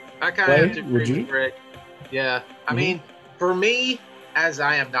I kind of have to agree with Rick. Yeah. I mean, for me, as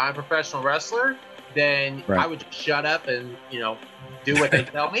I am not a professional wrestler, then I would just shut up and, do what they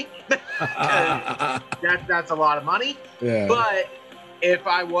tell me. That's a lot of money. Yeah. But if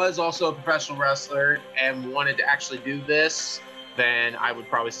I was also a professional wrestler and wanted to actually do this, then I would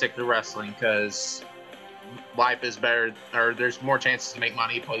probably stick to wrestling because life is better, or there's more chances to make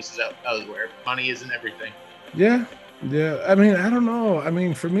money places elsewhere. Money isn't everything. Yeah. I mean, I don't know. I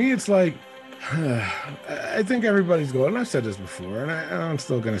mean, for me, it's like, I think everybody's going, and I've said this before, and I'm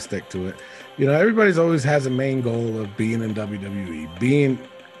still going to stick to it. Everybody's always has a main goal of being in WWE, being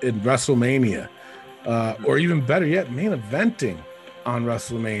in WrestleMania, or even better yet, main eventing on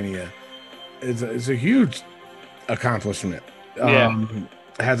WrestleMania. It's a huge accomplishment.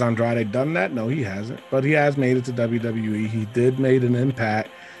 Has Andrade done that? No, he hasn't. But he has made it to WWE. He did made an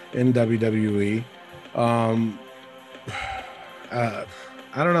impact in WWE. I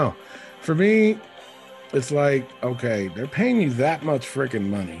don't know. For me, it's like, okay, they're paying you that much freaking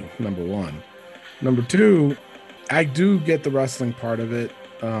money, number one. Number two, I do get the wrestling part of it.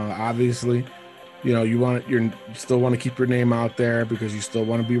 Obviously, you still want to keep your name out there because you still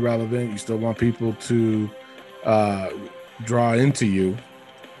want to be relevant. You still want people to draw into you.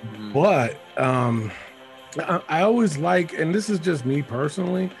 Mm-hmm. But I always like, and this is just me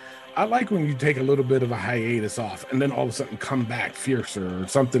personally, I like when you take a little bit of a hiatus off and then all of a sudden come back fiercer or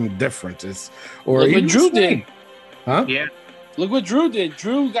something different. Look what Drew did. Huh? Yeah. Look what Drew did.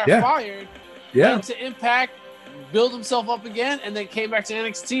 Drew got fired. Yeah. Went to Impact, built himself up again, and then came back to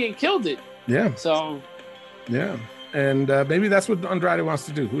NXT and killed it. Yeah. So. Yeah. And maybe that's what Andrade wants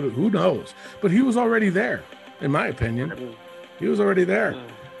to do. Who knows? But he was already there, in my opinion. He was already there. Yeah.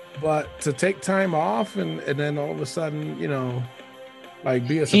 But to take time off and then all of a sudden, like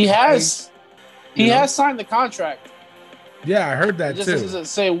be a surprise, he has signed the contract. Yeah, I heard that too. It doesn't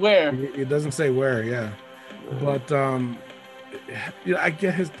say where. It doesn't say where, yeah. But I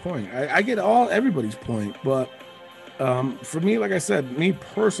get his point. I get everybody's point. But for me, like I said, me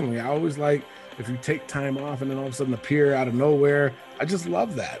personally, I always like if you take time off and then all of a sudden appear out of nowhere. I just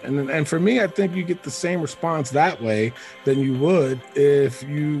love that. And for me, I think you get the same response that way than you would if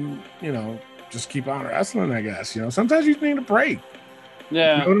you just keep on wrestling, I guess. Sometimes you need a break.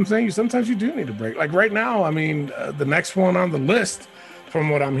 Yeah. You know what I'm saying? Sometimes you do need a break. Like right now, I mean, the next one on the list, from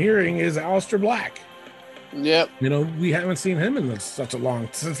what I'm hearing, is Aleister Black. Yep. We haven't seen him in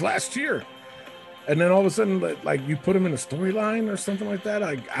since last year. And then all of a sudden, like you put him in a storyline or something like that,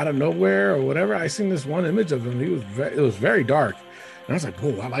 like out of nowhere or whatever. I seen this one image of him. It was very dark. And I was like,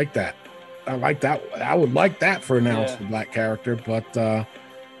 oh, I like that. I like that. I would like that for an Aleister Black character. But,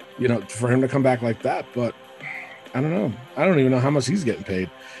 for him to come back like that. But I don't know. I don't even know how much he's getting paid.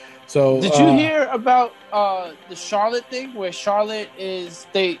 So did you hear about the Charlotte thing where Charlotte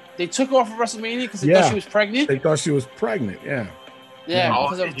they took her off of WrestleMania because they thought she was pregnant? They thought she was pregnant, yeah. Yeah,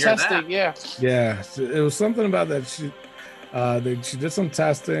 because of testing, Yeah, it was something about that. She did some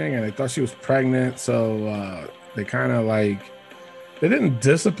testing and they thought she was pregnant. So they kind of they didn't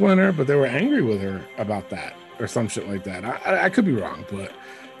discipline her, but they were angry with her about that or some shit like that. I could be wrong, but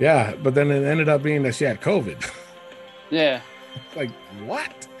yeah. But then it ended up being that she had COVID. Yeah. Like,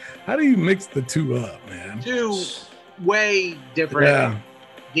 what? How do you mix the two up, man? Two way different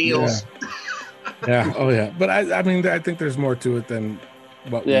deals. Yeah. Oh, yeah. But I mean, I think there's more to it than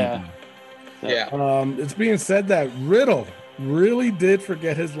what we know. Yeah. It's being said that Riddle really did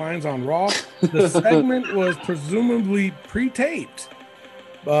forget his lines on Raw. The segment was presumably pre-taped.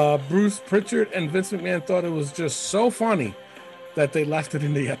 Bruce Pritchard and Vince McMahon thought it was just so funny that they left it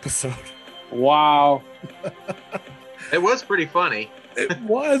in the episode. Wow. It was pretty funny. It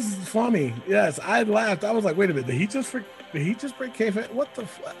was funny. Yes, I laughed. I was like, wait a minute, did he just break kayfabe? What the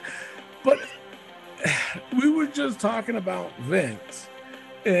fuck? But we were just talking about Vince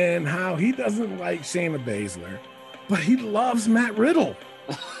and how he doesn't like Shayna Baszler, but he loves Matt Riddle.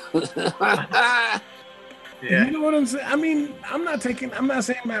 Yeah. You know what I'm saying? I mean, I'm not saying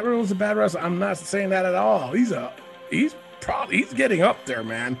Matt Riddle's a bad wrestler. I'm not saying that at all. He's getting up there,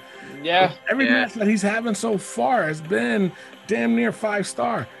 man. Yeah. Every match that he's having so far has been damn near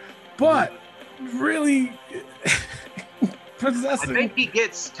 5-star. But really possessing. I think he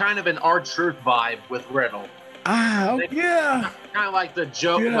gets kind of an R-Truth vibe with Riddle. Yeah. Kind of like the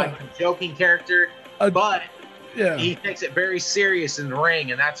joke, like the joking character, but he takes it very serious in the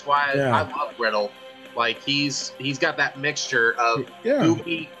ring, and that's why I love Riddle. Like he's got that mixture of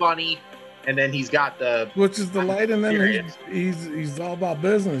goofy, funny, and then he's got which is the light, and then he's all about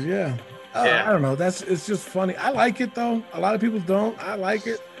business. Yeah. I don't know. It's just funny. I like it though. A lot of people don't. I like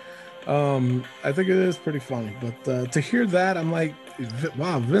it. I think it is pretty funny. But to hear that, I'm like,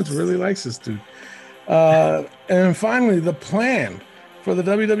 wow, Vince really likes this dude. And finally, the plan for the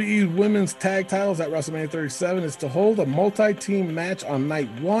WWE Women's Tag Titles at WrestleMania 37 is to hold a multi-team match on night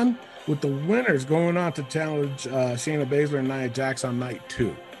 1, with the winners going on to challenge Shayna Baszler and Nia Jax on night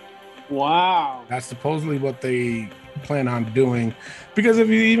 2. Wow. That's supposedly what they plan on doing. Because if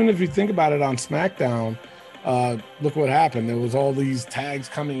you think about it on SmackDown, look what happened. There was all these tags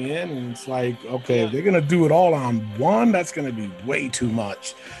coming in, and it's like, okay, they're going to do it all on one. That's going to be way too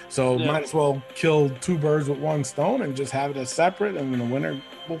much. So might as well kill 2 birds with 1 stone and just have it as separate, and then the winner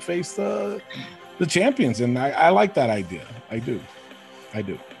will face the champions. And I like that idea. I do.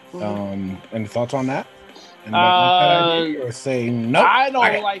 Any thoughts on that? Or say no? I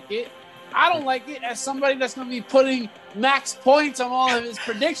don't like it. I don't like it as somebody that's going to be putting max points on all of his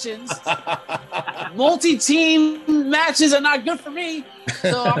predictions. Multi-team matches are not good for me,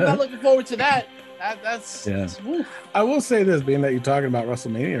 so I'm not looking forward to that. That's I will say this, being that you're talking about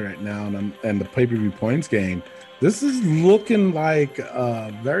WrestleMania right now and the pay-per-view points game, this is looking like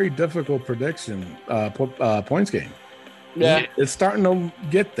a very difficult prediction points game. Yeah, it's starting to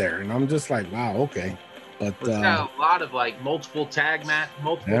get there, and I'm just like, wow, okay. But it's got a lot of like multiple tag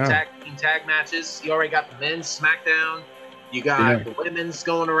team tag matches. You already got the men's SmackDown. You got the women's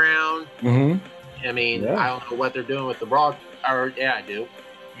going around. Mm-hmm. I mean, I don't know what they're doing with the Raw. Or I do. You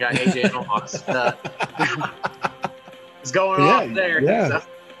got AJ and Omos. It's going off there. Yeah. So.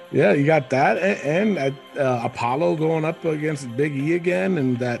 Yeah, you got that, and Apollo going up against Big E again,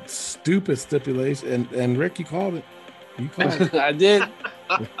 and that stupid stipulation. And Rick, you called it. I did.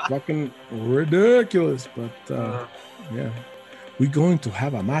 It's fucking ridiculous, but we're going to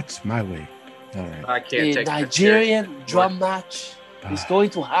have a match my way. All right. I can't take Nigerian drum match is going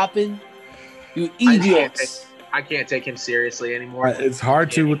to happen. You idiots. I can't take him seriously anymore. It's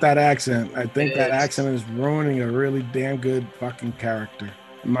hard to with that accent. I think that accent is ruining a really damn good fucking character,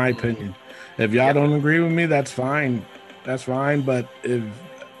 in my opinion. If y'all don't agree with me, that's fine. That's fine. But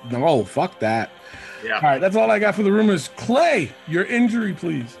fuck that. Yeah. All right, that's all I got for the rumors. Clay, your injury,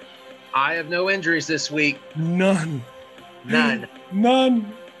 please. I have no injuries this week. None. And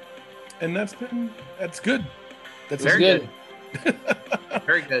that's good. That's very good.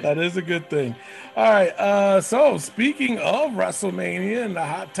 Very good. That is a good thing. All right. So speaking of WrestleMania and the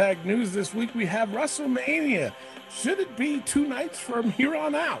hot tag news this week, we have WrestleMania. Should it be 2 nights from here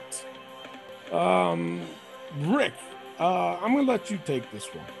on out? Rick, I'm gonna let you take this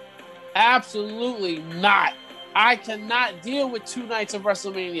one. Absolutely not. I cannot deal with 2 nights of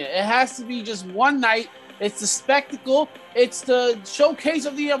WrestleMania. It has to be just 1 night. It's the spectacle. It's the showcase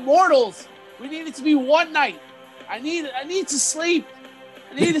of the immortals. We need it to be 1 night. I need to sleep.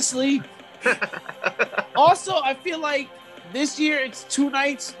 I need to sleep. Also, I feel like this year it's 2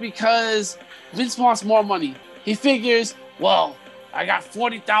 nights because Vince wants more money. He figures, well, I got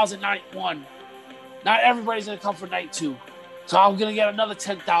 40,000 night 1. Not everybody's going to come for night 2. So I'm going to get another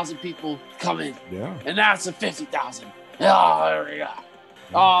 10,000 people come in. Yeah. And that's a 50,000. Oh, there we go.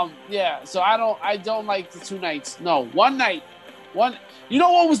 So I don't like the 2 nights. No, 1 night. You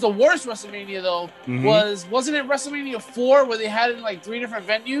know what was the worst WrestleMania though? Wasn't it WrestleMania 4 where they had it in like 3 different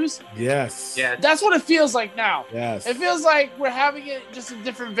venues? Yes. Yeah. That's what it feels like now. Yes. It feels like we're having it just in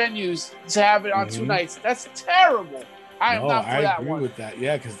different venues to have it on 2 nights. That's terrible. I'm not for that one. I agree with that.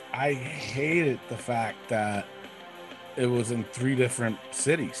 Yeah, because I hated the fact that it was in 3 different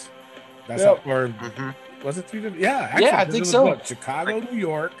cities. That's was it 3 different? Yeah, actually, I think so. What, Chicago, New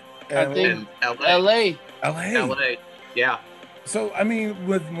York, and LA. Yeah. So I mean,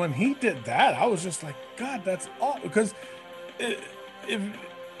 when he did that, I was just like, God, that's awful. Because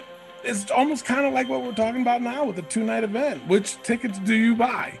it's almost kind of like what we're talking about now with the 2-night event. Which tickets do you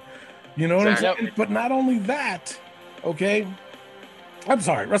buy? You know what I'm saying? But not only that, okay, I'm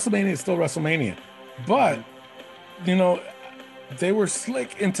sorry, WrestleMania is still WrestleMania. But, you know, they were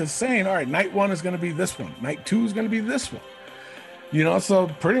slick into saying, all right, night 1 is going to be this one. Night 2 is going to be this one. You know, so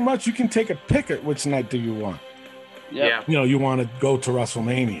pretty much you can take a pick at which night do you want. Yeah. You know, you want to go to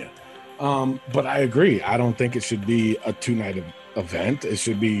WrestleMania. But I agree. I don't think it should be a 2-night event. It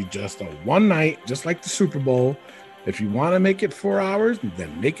should be just a 1 night, just like the Super Bowl. If you want to make it 4 hours,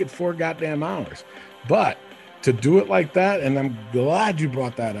 then make it 4 goddamn hours. But to do it like that, and I'm glad you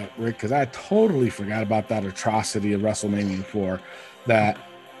brought that up, Rick, because I totally forgot about that atrocity of WrestleMania 4. That,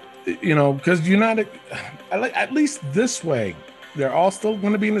 you know, because you're not, at least this way, they're all still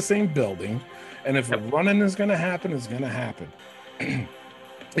going to be in the same building. And if running is going to happen, it's going to happen.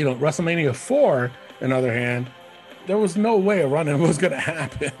 You know, WrestleMania 4, on the other hand, there was no way a running was going to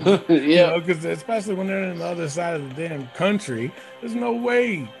happen. You know, because especially when they're on the other side of the damn country, there's no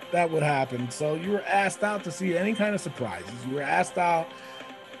way that would happen. So you were asked out to see any kind of surprises. You were asked out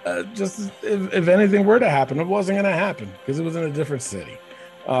just if anything were to happen. It wasn't going to happen because it was in a different city.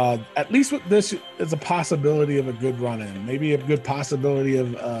 At least with this, it's a possibility of a good run-in, maybe a good possibility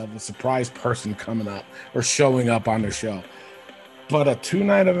of a surprise person coming up or showing up on the show. But a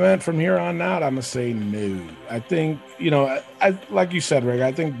 2-night event from here on out, I'm gonna say no. I think, you know, I like you said, Rick,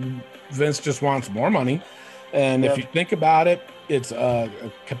 I think Vince just wants more money. And if you think about it, it's a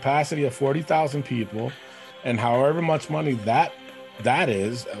capacity of 40,000 people, and however much money that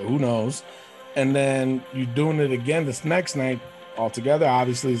is, who knows? And then you're doing it again this next night. Altogether,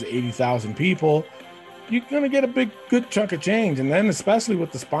 obviously, is 80,000 people. You're going to get a good chunk of change. And then especially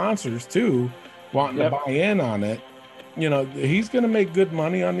with the sponsors, too, wanting to buy in on it, you know, he's going to make good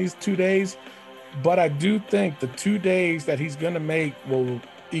money on these 2 days. But I do think the 2 days that he's going to make will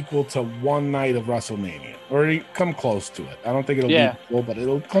equal to 1 night of WrestleMania, or come close to it. I don't think it'll be equal, but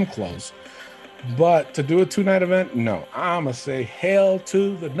it'll come close. But to do a 2-night event, no. I'm going to say hell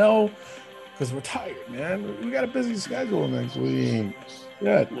to the no. Because we're tired, man. We got a busy schedule next week.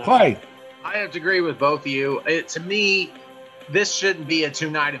 Yeah, Clay. I have to agree with both of you. To me, this shouldn't be a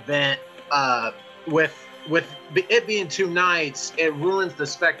 2-night event. With it being 2 nights, it ruins the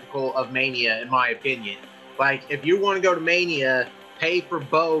spectacle of Mania, in my opinion. Like, if you want to go to Mania, pay for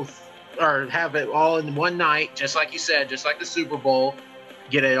both, or have it all in 1 night, just like you said, just like the Super Bowl.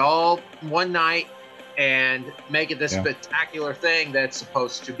 Get it all 1 night and make it this spectacular thing that's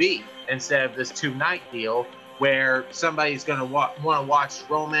supposed to be, instead of this 2-night deal where somebody's going to want to watch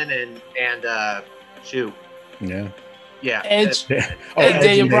Roman and shoot. Yeah. And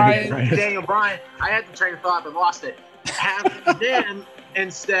Daniel Bryan. Daniel Bryan. I had the train of thought but lost it. Have them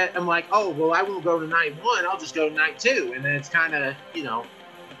instead. I'm like, oh, well, I won't go to night 1. I'll just go to night 2. And then it's kind of, you know,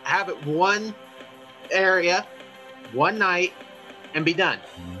 have it 1 area, 1 night, and be done.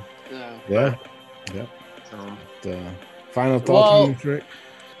 Yeah. Final thoughts on this, Rick?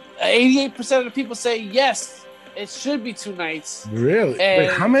 88% of the people say yes, it should be 2 nights. Really? Wait,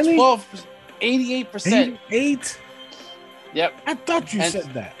 how many? 88%. 88? Yep. I thought you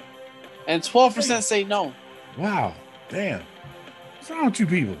said that. And 12% say no. Wow. Damn. What's wrong with you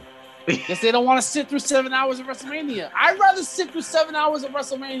people? Because they don't want to sit through 7 hours of WrestleMania. I'd rather sit through 7 hours of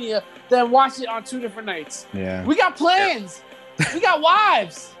WrestleMania than watch it on 2 different nights. Yeah. We got plans. We got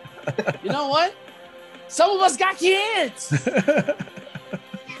wives. You know what? Some of us got kids.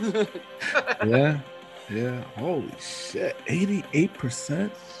 Yeah. Holy shit.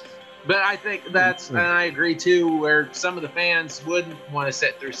 88%? But I think that's, and I agree too, where some of the fans wouldn't want to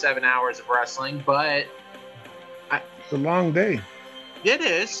sit through 7 hours of wrestling, but it's a long day. It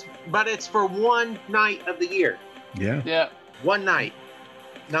is, but it's for 1 night of the year. Yeah. 1 night.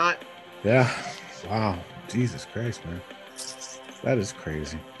 Not. Yeah. Wow. Jesus Christ, man. That is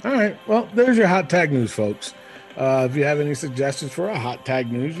crazy. All right. Well, there's your hot tag news, folks. If you have any suggestions for our hot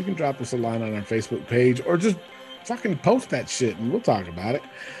tag news, you can drop us a line on our Facebook page or just fucking post that shit and we'll talk about it.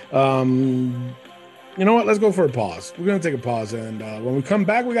 You know what? Let's go for a pause. We're going to take a pause. And when we come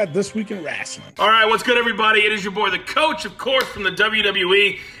back, we got This Week in Wrestling. All right. What's good, everybody? It is your boy, the coach, of course, from the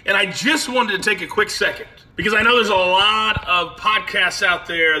WWE. And I just wanted to take a quick second because I know there's a lot of podcasts out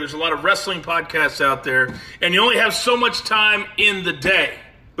there. There's a lot of wrestling podcasts out there. And you only have so much time in the day.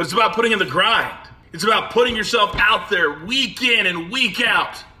 But it's about putting in the grind. It's about putting yourself out there week in and week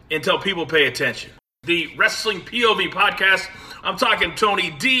out until people pay attention. The Wrestling POV podcast, I'm talking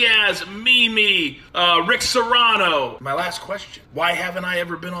Tony Diaz, Mimi, Rick Serrano. My last question, why haven't I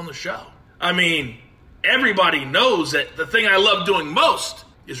ever been on the show? I mean, everybody knows that the thing I love doing most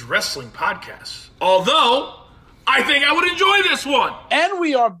is wrestling podcasts. Although, I think I would enjoy this one. And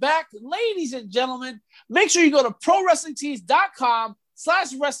we are back, ladies and gentlemen. Make sure you go to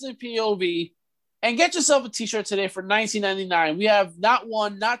ProWrestlingTees.com/WrestlingPOV and get yourself a t-shirt today for $19.99. We have not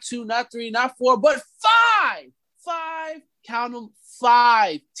 1, not 2, not 3, not 4, but 5, count them,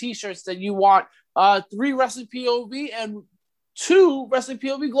 5 t-shirts that you want. 3 Wrestling POV and 2 Wrestling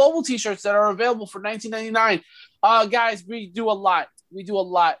POV Global t-shirts that are available for $19.99. Guys, we do a lot. We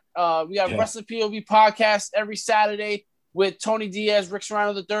have Wrestling POV podcast every Saturday with Tony Diaz, Rick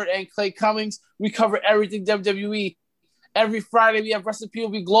Serrano III, and Clay Cummings. We cover everything WWE. Every Friday, we have Wrestling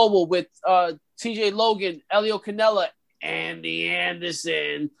POV Global with TJ Logan, Elio Canella, Andy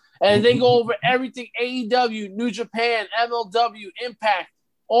Anderson. And they go over everything AEW, New Japan, MLW, Impact,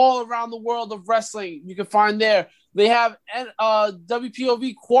 all around the world of wrestling. You can find there. They have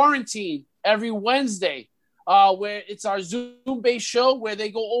WPOV Quarantine every Wednesday, where it's our Zoom-based show where they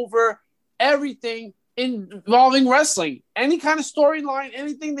go over everything involving wrestling. Any kind of storyline,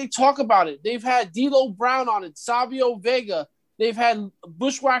 anything, they talk about it. They've had D'Lo Brown on it, Savio Vega. They've had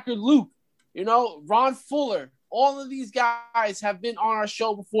Bushwhacker Luke, Ron Fuller. All of these guys have been on our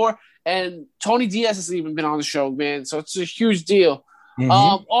show before, and Tony Diaz has even been on the show, man. So it's a huge deal.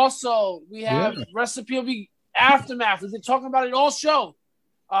 Mm-hmm. Also, we have Wrestling POV Aftermath. We've been talking about it all show.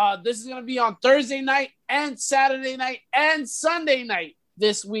 This is going to be on Thursday night and Saturday night and Sunday night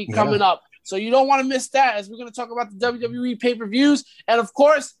this week coming up. So you don't want to miss that, as we're going to talk about the WWE pay-per-views. And, of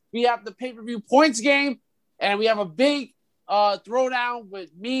course, we have the pay-per-view points game, and we have a big throwdown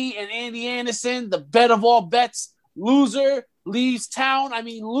with me and Andy Anderson, the bet of all bets. Loser leaves town.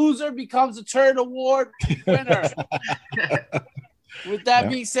 Loser becomes a Turd Award winner. With that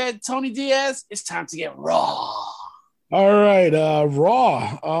being said, Tony Diaz, it's time to get raw. All right,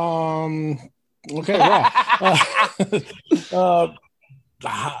 Raw. Okay, Raw.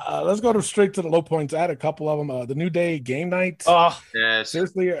 Let's go straight to the low points. I had a couple of them. The New Day game night. Oh, yes.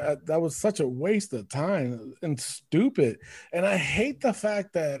 Seriously, that was such a waste of time and stupid. And I hate the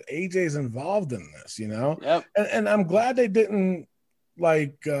fact that AJ's involved in this, Yep. And I'm glad they didn't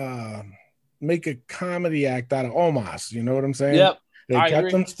make a comedy act out of Omos. You know what I'm saying? Yep. They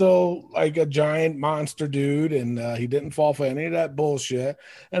kept him still like a giant monster dude, and he didn't fall for any of that bullshit.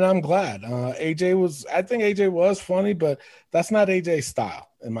 And I'm glad. I think AJ was funny, but that's not AJ's style,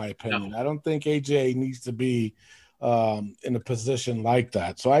 in my opinion. No. I don't think AJ needs to be in a position like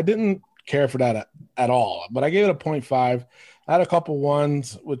that. So I didn't care for that at all. But I gave it a 0.5. I had a couple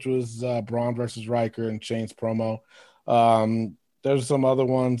ones, which was Braun versus Riker and Shane's promo. There's some other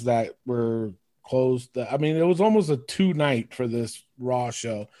ones that were closed. It was almost a 2-night for this Raw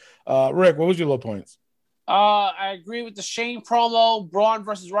show. Rick, what was your low points? I agree with the Shane promo. Braun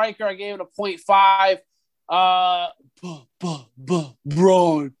versus Riker, I gave it a 0.5.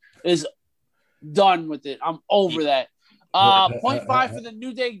 Braun is done with it. I'm over that. 0.5 for the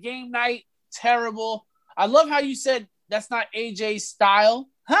New Day game night. Terrible. I love how you said that's not AJ's style.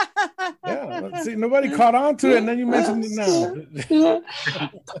 Yeah, see, nobody caught on to it, and then you mentioned it now.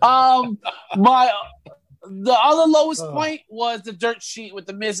 The other lowest point was the dirt sheet with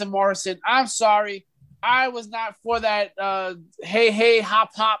the Miz and Morrison. I'm sorry, I was not for that. Hey,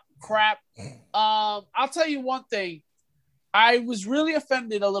 hop crap. I'll tell you one thing. I was really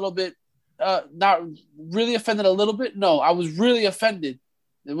offended a little bit. Not really offended a little bit. No, I was really offended.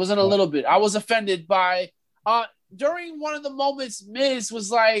 It wasn't a little bit. I was offended by. During one of the moments, Miz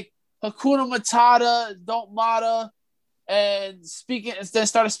was like, Hakuna Matata, don't matter, and then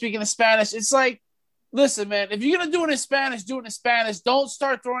started speaking in Spanish. It's like, listen, man, if you're going to do it in Spanish, do it in Spanish. Don't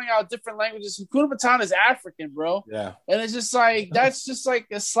start throwing out different languages. Hakuna Matata is African, bro. Yeah. And it's just like, that's just like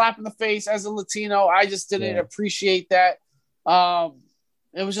a slap in the face as a Latino. I just didn't appreciate that.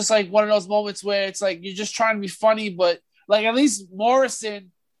 It was just like one of those moments where it's like, you're just trying to be funny, but like at least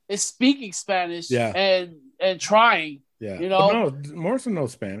Morrison is speaking Spanish and trying. Yeah. No, Morrison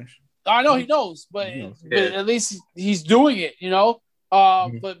knows Spanish. I know he knows, but at least he's doing it,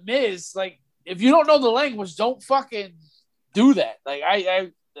 But Miz, like, if you don't know the language, don't fucking do that. Like,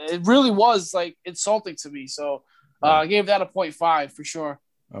 it really was like insulting to me. So I gave that a 0.5 for sure.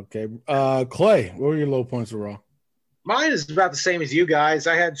 Okay. Clay, what were your low points of Raw? Mine is about the same as you guys.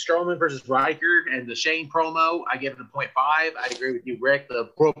 I had Strowman versus Riker and the Shane promo. I gave it a 0.5. I agree with you, Rick.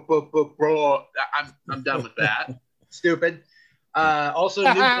 The bro. I'm done with that. Stupid.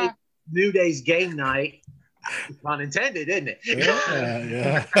 Also, New Day's game night. Pun intended, isn't it?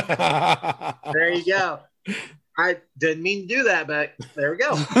 Yeah. There you go. I didn't mean to do that, but there we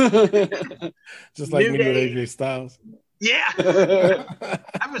go. Just like me with AJ Styles. Yeah.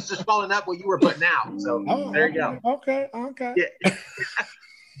 I was just following up what you were putting out. So there you go. Okay. Yeah.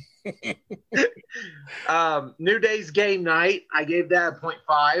 New Day's game night, I gave that a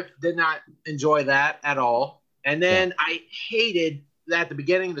 0.5. Did not enjoy that at all. And then I hated at the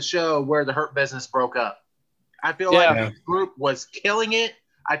beginning of the show where the Hurt Business broke up. I feel like the group was killing it.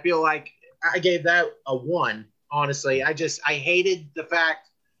 I feel like I gave that a 1, honestly. I hated the fact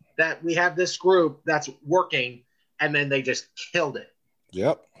that we have this group that's working and then they just killed it.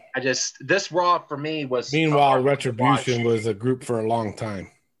 Yep. This Raw for me was. Meanwhile, Retribution was a group for a long time.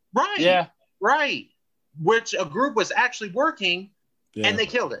 Right. Yeah. Right. Which a group was actually working and they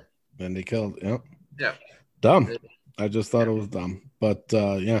killed it. And they killed it. Yep. Yeah. Dumb. I just thought it was dumb. But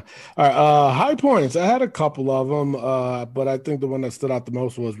yeah. All right. High points. I had a couple of them, but I think the one that stood out the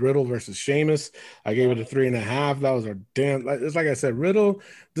most was Riddle versus Sheamus. I gave it a 3.5. That was it's like I said, Riddle,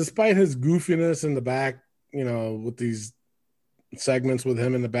 despite his goofiness in the back, with these segments with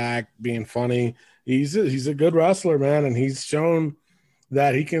him in the back being funny, he's a good wrestler, man, and he's shown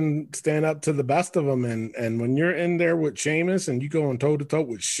that he can stand up to the best of them. And when you're in there with Sheamus and you go on toe to toe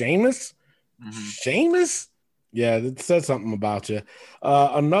with Sheamus, yeah, it said something about you.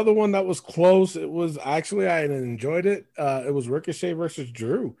 Another one that was close. It was actually, I enjoyed it. It was Ricochet versus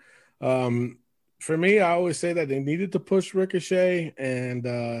Drew. For me, I always say that they needed to push Ricochet, and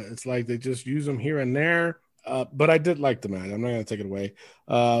it's like they just use him here and there. But I did like the match. I'm not going to take it away.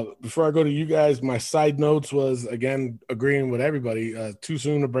 Before I go to you guys, my side notes was, again, agreeing with everybody. Too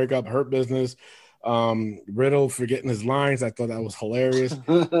soon to break up Hurt Business. Riddle forgetting his lines. I thought that was hilarious.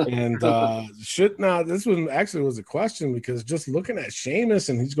 And this one actually was a question, because just looking at Sheamus,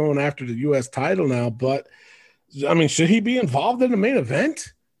 and he's going after the U.S. title now, but I mean, should he be involved in the main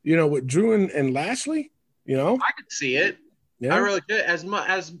event? With Drew and Lashley? I could see it. Yeah. I really could. As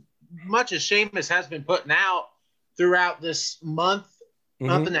much as Sheamus has been putting out throughout this month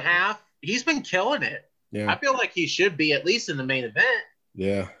and a half, he's been killing it. Yeah. I feel like he should be at least in the main event.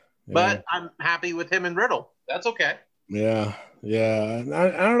 Yeah. But I'm happy with him and Riddle. That's okay. Yeah. Yeah. I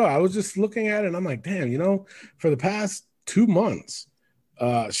don't know. I was just looking at it and I'm like, damn, for the past 2 months,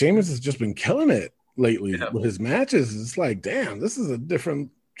 Sheamus has just been killing it lately with his matches. It's like, damn, this is a different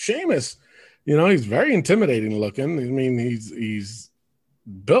Sheamus. He's very intimidating looking. I mean, he's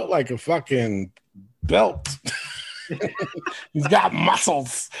built like a fucking belt. He's got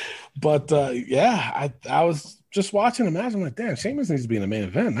muscles. But I was just watching the match. I'm like, damn, Sheamus needs to be in the main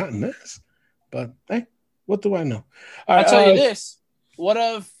event, not in this. But hey, what do I know? I'll tell you this. What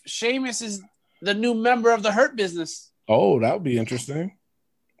if Sheamus is the new member of the Hurt Business? Oh, that would be interesting.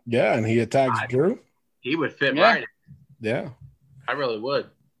 Yeah, and he attacks Drew. He would fit right. Yeah. I really would.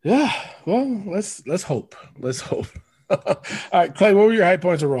 Yeah. Well, let's hope. Let's hope. All right, Clay, what were your high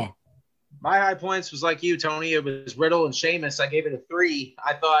points of Raw? My high points was like you, Tony. It was Riddle and Sheamus. I gave it a 3.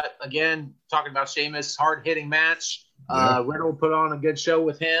 I thought, again, talking about Sheamus, hard-hitting match. Riddle put on a good show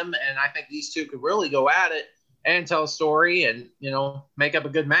with him, and I think these two could really go at it and tell a story and, make up a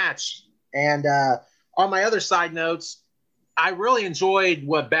good match. And on my other side notes, I really enjoyed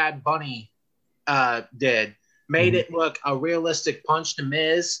what Bad Bunny did. Made it look a realistic punch to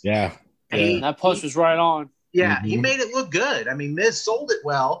Miz. Yeah. That punch was right on. Yeah, he made it look good. I mean, Miz sold it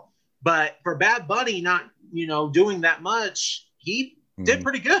well, but for Bad Bunny not, doing that much, he did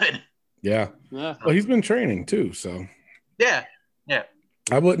pretty good. Yeah. Well, he's been training too, so. Yeah.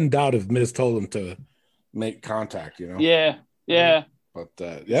 I wouldn't doubt if Miz told him to make contact, Yeah.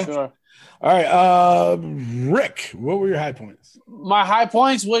 But yeah. Sure. All right, Rick, what were your high points? My high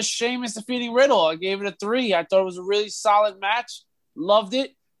points was Sheamus defeating Riddle. I gave it a 3. I thought it was a really solid match. Loved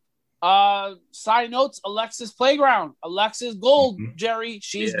it. Side notes, Alexa's Playground. Alexa's gold, Jerry.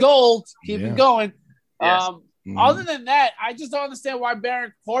 She's gold. Keep it going. Yes. Other than that, I just don't understand why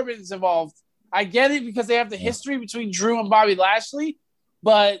Baron Corbin is involved. I get it because they have the history between Drew and Bobby Lashley,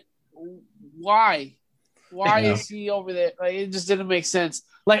 but why? Why is he over there? Like, it just didn't make sense.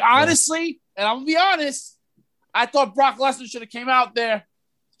 Like, honestly, and I'm gonna be honest, I thought Brock Lesnar should have came out there,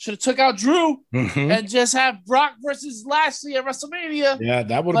 should have took out Drew, and just have Brock versus Lashley at WrestleMania. Yeah,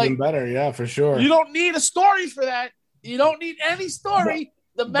 that would have been better. Yeah, for sure. You don't need a story for that. You don't need any story.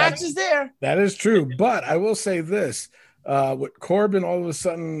 The match is there. That is true. But I will say this. With Corbin all of a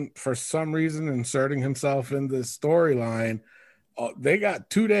sudden, for some reason, inserting himself in this storyline, they got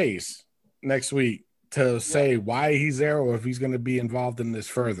 2 days next week to say why he's there or if he's going to be involved in this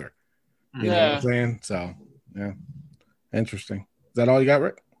further. You know what I'm saying? So, yeah. Interesting. Is that all you got,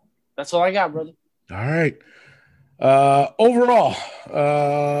 Rick? That's all I got, brother. All right. Overall,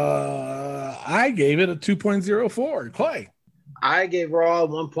 I gave it a 2.04. Clay? I gave Raw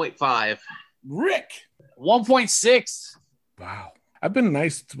 1.5. Rick? 1.6. Wow. I've been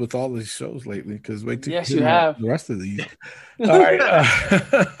nice with all these shows lately because wait till you have the rest of these. All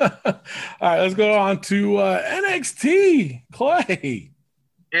right. All right, let's go on to NXT, Clay.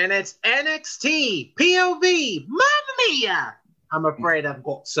 And it's NXT POV. Mamma mia! I'm afraid I've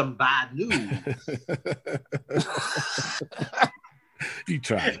got some bad news. You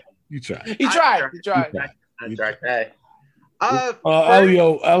tried. Hey.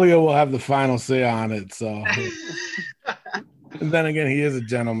 Elio will have the final say on it. So, and then again, he is a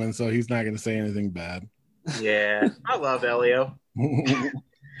gentleman, so he's not going to say anything bad. Yeah, I love Elio.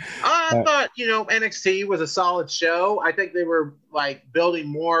 I thought, NXT was a solid show. I think they were building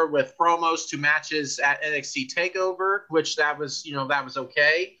more with promos to matches at NXT TakeOver, which that was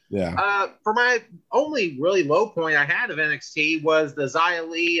okay. Yeah. For my only really low point I had of NXT was the Xia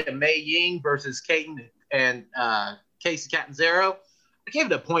Li and Mei Ying versus Katen and Casey Catanzaro. I gave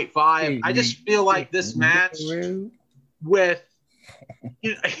it a 0.5. I just feel like this match with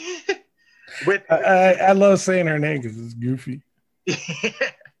I love saying her name because it's goofy.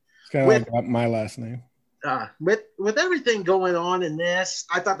 It's kind of like my last name. With everything going on in this,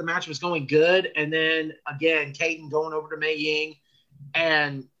 I thought the match was going good, and then again, Katen going over to Mei Ying,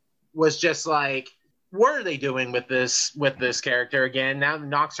 and was just like, what are they doing with this character again? Now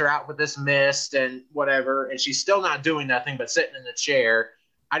knocks her out with this mist and whatever, and she's still not doing nothing but sitting in the chair.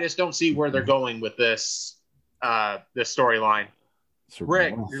 I just don't see where they're going with this storyline.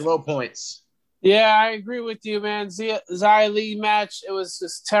 Rick, your low points. Yeah, I agree with you, man. Xia Li match, it was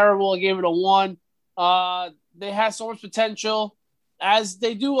just terrible. I gave it a 1. They had so much potential, as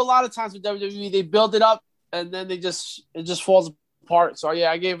they do a lot of times with WWE. They build it up, and then it just falls apart. So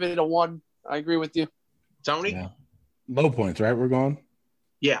yeah, I gave it a 1. I agree with you, Tony. Yeah. Low points, right? We're going.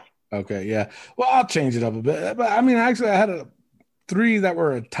 Yeah. Okay. Yeah. Well, I'll change it up a bit, but I mean, actually, I had 3 that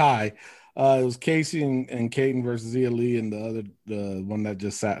were a tie. It was Casey and Katen versus Xia Li, and the one that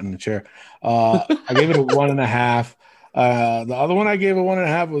just sat in the chair. I gave it a 1.5. The other one I gave a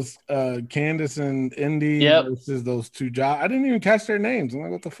 1.5 was Candice and Indy versus those 2 jobs. I didn't even catch their names. I'm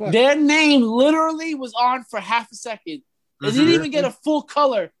like, what the fuck? Their name literally was on for half a second. It didn't even get a full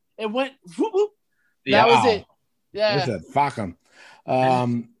color. It went whoop, whoop. That was it. Yeah. Said, fuck them.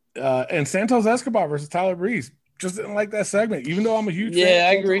 And Santos Escobar versus Tyler Breeze. Just didn't like that segment, even though I'm a huge fan of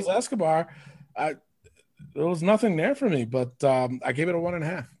I agree. Escobar. There was nothing there for me, but I gave it a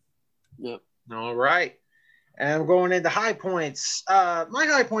 1.5. Yep. All right. And we're going into high points. My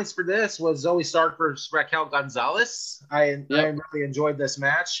high points for this was Zoe Stark versus Raquel Gonzalez. I really enjoyed this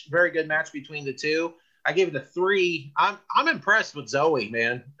match. Very good match between the two. I gave it a 3. I'm impressed with Zoe,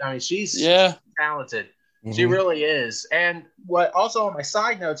 man. I mean, she's talented. Mm-hmm. She really is. And what also on my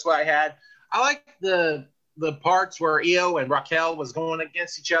side notes, what I like the parts where Io and Raquel was going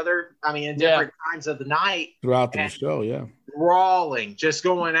against each other. I mean, in different times of the night. Throughout the show, yeah. Brawling, just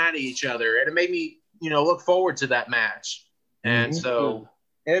going at each other. And it made me, look forward to that match. And so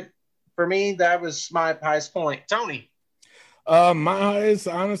for me, that was my highest point. Tony. My highest,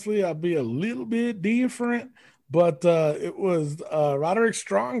 honestly, I'll be a little bit different, but it was Roderick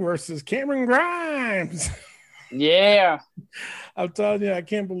Strong versus Cameron Grimes. Yeah. I'm telling you, I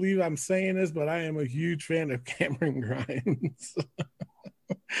can't believe I'm saying this, but I am a huge fan of Cameron Grimes.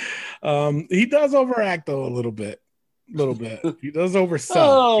 He does overact, though, a little bit. He does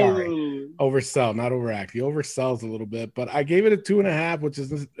oversell. Sorry. Oversell, not overact. He oversells a little bit, but I gave it a 2.5, which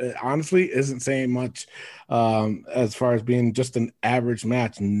is honestly isn't saying much as far as being just an average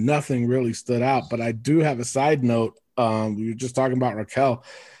match. Nothing really stood out, but I do have a side note. We were just talking about Raquel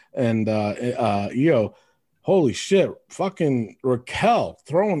and Io. Holy shit, fucking Raquel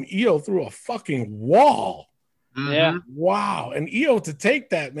throwing Io through a fucking wall. Yeah. Wow. And Io to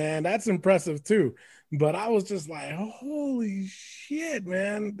take that, man, that's impressive too. But I was just like, holy shit,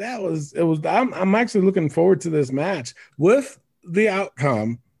 man. I'm actually looking forward to this match with the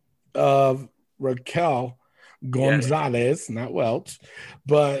outcome of Raquel Gonzalez, not Welch,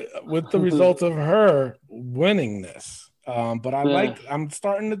 but with the result of her winning this. But I'm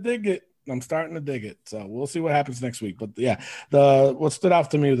starting to dig it. So we'll see what happens next week. But yeah, what stood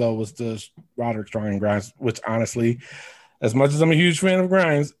out to me though was the Roderick Strong and Grimes, which honestly, as much as I'm a huge fan of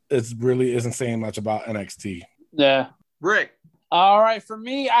Grimes, it really isn't saying much about NXT. Yeah. Rick. All right. For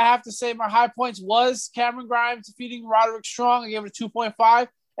me, I have to say my high points was Cameron Grimes defeating Roderick Strong. I gave it a 2.5.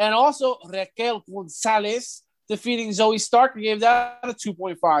 And also Raquel Gonzalez defeating Zoe Stark. I gave that a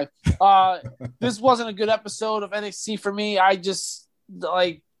 2.5. This wasn't a good episode of NXT for me. I just,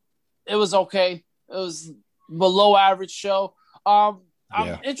 it was okay. It was below average show. I'm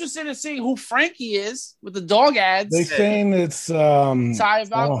interested in seeing who Frankie is with the dog ads. They're saying it's Taya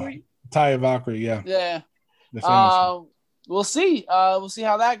Valkyrie. Taya Valkyrie, yeah. Yeah. We'll see. We'll see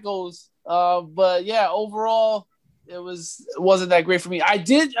how that goes. But yeah, overall, wasn't that great for me. I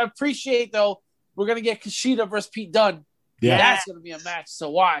did appreciate, though, we're going to get Kushida versus Pete Dunne. Yeah. That's going to be a match to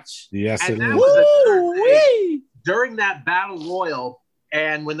watch. Yes, and that was during that battle royal.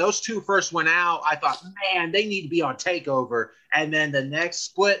 And when those two first went out, I thought, man, they need to be on TakeOver. And then the next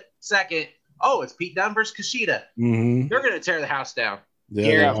split second, it's Pete Dunne versus Kushida. Mm-hmm. They're going to tear the house down.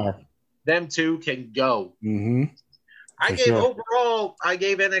 Yeah. Them two can go. Mm-hmm. Overall, I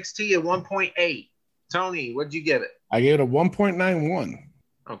gave NXT a 1.8. Tony, what did you give it? I gave it a 1.91.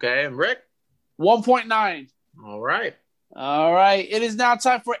 Okay, and Rick? 1.9. All right. It is now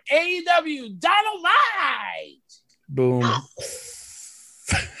time for AEW Dynamite. Boom.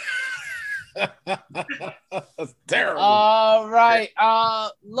 Terrible. All right.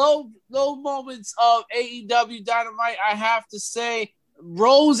 Low moments of AEW Dynamite. I have to say,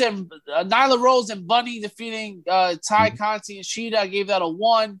 Nyla Rose and Bunny defeating Ty Conti and Shida. I gave that a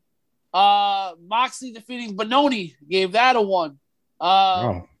 1. Moxley defeating Benoni. Gave that a 1.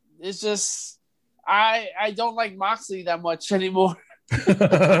 Wow. It's just I don't like Moxley that much anymore.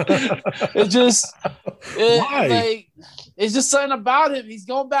 It's just something about him. He's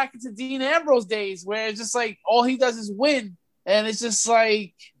going back into Dean Ambrose days where it's just like all he does is win, and it's just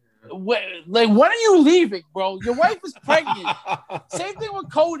like when are you leaving, bro? Your wife is pregnant. Same thing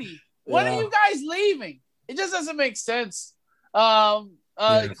with Cody. When are you guys leaving? It just doesn't make sense.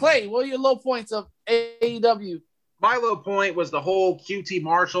 Clay, what are your low points of AEW? My low point was the whole QT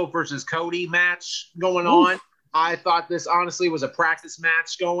Marshall versus Cody match going on. I thought this honestly was a practice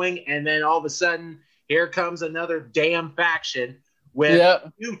match going, and then all of a sudden, here comes another damn faction with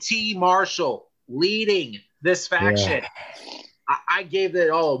QT Marshall leading this faction. Yeah. I gave it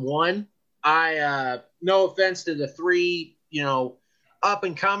all a 1. No offense to the 3, up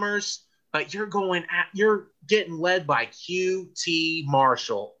and comers, but you're getting led by QT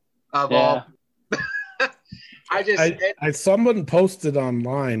Marshall of all. Someone posted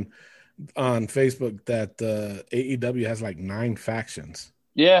online on Facebook that AEW has like 9 factions.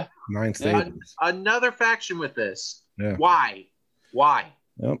 Yeah. 9 stables. Another faction with this. Yeah. Why?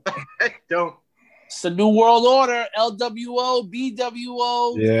 Yep. Don't. It's the New World Order, LWO,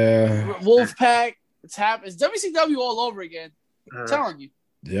 BWO, Wolfpack. It's happening. It's WCW all over again. I'm telling you.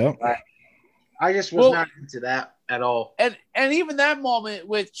 Yep. I just was not into that at all. And even that moment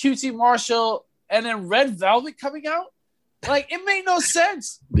with QT Marshall and then Red Velvet coming out, like, it made no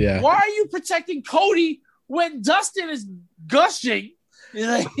sense. Yeah. Why are you protecting Cody when Dustin is gushing?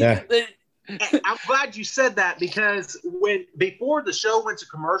 I'm glad you said that, because before the show went to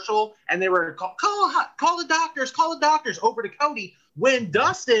commercial and they were call the doctors over to Cody, when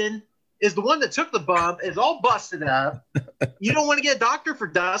Dustin is the one that took the bump, is all busted up, you don't want to get a doctor for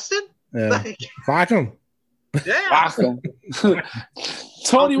Dustin? Yeah. Fuck him. Yeah.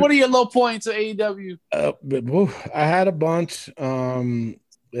 Tony, what are your low points of AEW? I had a bunch. And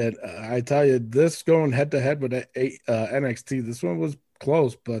I tell you, this going head to head with NXT, this one was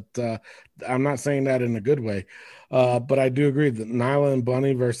close, but I'm not saying that in a good way. But I do agree that Nyla and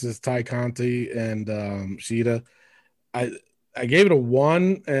Bunny versus Ty Conti and Shida, I gave it a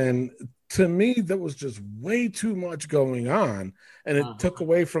 1, and to me, there was just way too much going on, and it took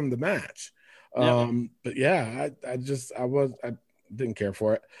away from the match. But yeah, I didn't care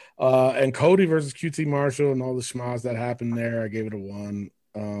for it. And Cody versus QT Marshall and all the schmas that happened there, I gave it a 1.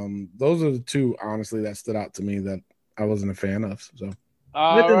 Those are the 2, honestly, that stood out to me that I wasn't a fan of. So,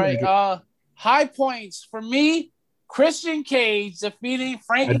 all right. High points for me: Christian Cage defeating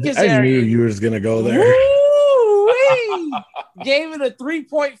Frankie Kazarian. I knew you were going to go there. Gave it a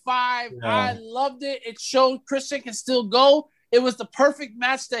 3.5. I loved it. It showed Christian can still go. It was the perfect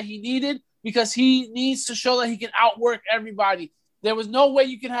match that he needed, because he needs to show that he can outwork everybody. There was no way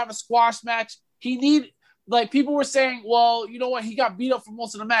you can have a squash match. People were saying, well, you know what? He got beat up for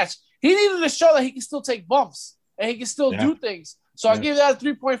most of the match. He needed to show that he can still take bumps and he can still do things. So I gave that a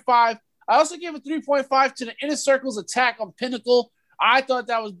 3.5. I also gave a 3.5 to the Inner Circle's attack on Pinnacle. I thought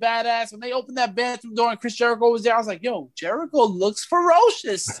that was badass. When they opened that bathroom door and Chris Jericho was there, I was like, yo, Jericho looks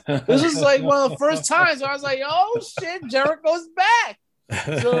ferocious. This was like one of the first times where I was like, oh, shit, Jericho's back.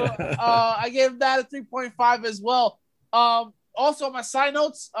 So I gave that a 3.5 as well. Also, on my side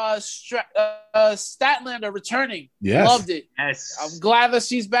notes, Statlander returning. Yes. Loved it. Yes. I'm glad that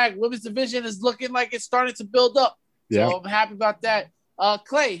she's back. Women's division is looking like it's starting to build up. So I'm happy about that.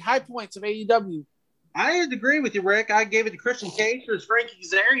 Clay, high points of AEW. I agree with you, Rick. I gave it to Christian Cage versus Frankie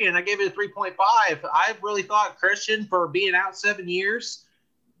Kazarian. I gave it a 3.5. I really thought Christian, for being out 7 years,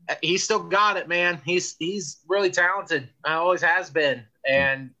 he still got it, man. He's really talented. Always has been,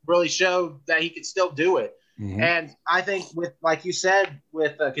 and really showed that he could still do it. Mm-hmm. And I think with, like you said,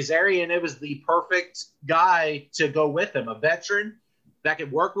 with Kazarian, it was the perfect guy to go with him, a veteran that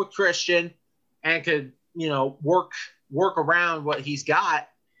could work with Christian and could, work around what he's got.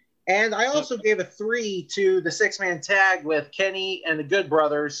 And I also gave a 3 to the 6-man tag with Kenny and the Good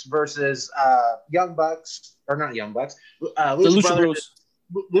Brothers versus Young Bucks, or not Young Bucks, Lucha Bros.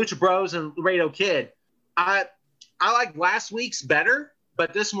 Lucha Bros and Laredo Kid. I like last week's better,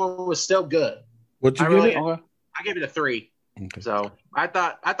 but this one was still good. What'd you give it? I gave it a 3. Okay. So I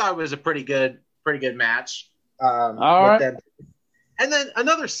thought it was a pretty good match. All right. Them. And then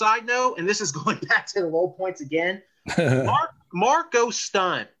another side note, and this is going back to the low points again. Marco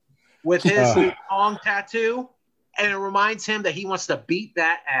Stunt with his long tattoo, and it reminds him that he wants to beat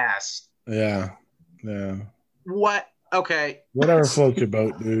that ass. Yeah. What? Okay. Whatever floats your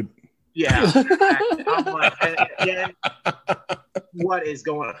boat, dude. Yeah. I'm like, again, what is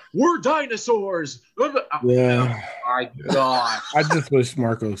going on? We're dinosaurs. Yeah. Oh my God. I just wish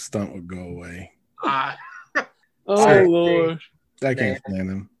Marco Stunt would go away. Lord. I can't stand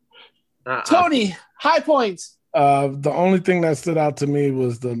him. Tony, high points. The only thing that stood out to me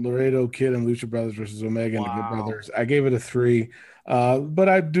was the Laredo Kid and Lucha Brothers versus Omega and the Good Brothers. I gave it a 3. But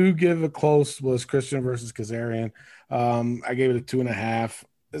I do give it close was Christian versus Kazarian. I gave it a 2.5.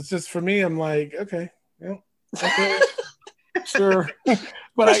 It's just for me, I'm like, okay. Sure.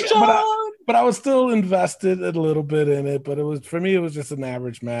 But I was still invested a little bit in it, but it was for me, it was just an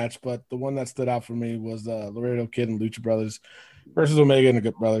average match. But the one that stood out for me was Laredo Kid and Lucha Brothers versus Omega and the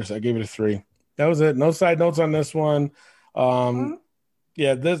Good Brothers. I gave it a 3. That was it. No side notes on this one.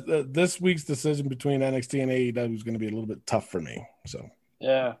 Yeah, this week's decision between NXT and AEW is going to be a little bit tough for me. So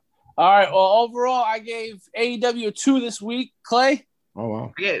yeah. All right. Well, overall, I gave AEW a 2 this week. Clay. Oh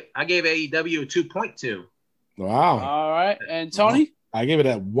wow. I gave AEW a 2.2. Wow. All right. And Tony? I gave it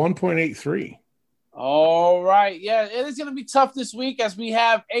at 1.83. All right. Yeah, it is going to be tough this week as we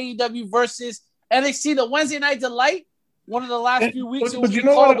have AEW versus NXT, the Wednesday Night Delight. One of the last few weeks. But you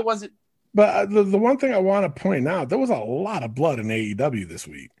know what? But the one thing I want to point out, there was a lot of blood in AEW this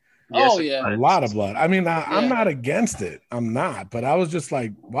week. Oh, yeah. A lot of blood. I mean, I'm not against it. I'm not. But I was just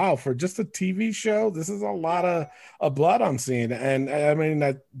like, wow, for just a TV show, this is a lot of blood I'm seeing. And I mean,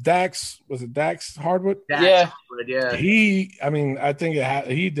 that Dax Hardwood? Yeah. I think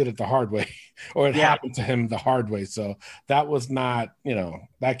he did it the hard way, or it happened to him the hard way. So that was not,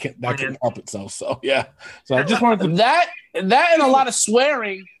 that couldn't help itself. So, yeah. So I just wanted to. That and a lot of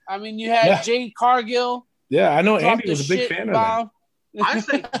swearing. I mean, you had Jade Cargill. Yeah, I know Andy was a big fan of that. I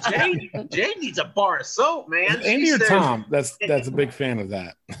think Jay needs a bar of soap, man. Andy or Tom, that's a big fan of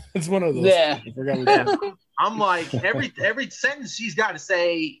that. It's one of those. Yeah. I'm like, every sentence she's got to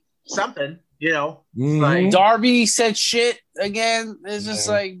say something, Mm-hmm. Like Darby said shit again. It's just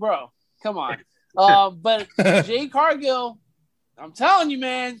like, bro, come on. But Jay Cargill, I'm telling you,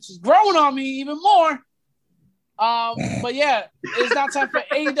 man, she's growing on me even more. But yeah, it's now time for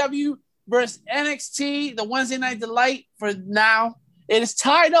AEW versus NXT, the Wednesday Night Delight for now. It is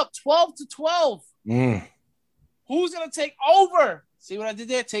tied up 12-12. Who's going to take over? See what I did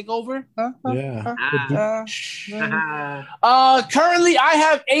there? Take over? Yeah. Currently, I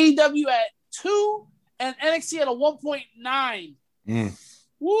have AEW at 2 and NXT at a 1.9.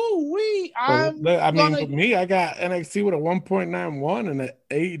 Woo-wee. For me, I got NXT with a 1.91 and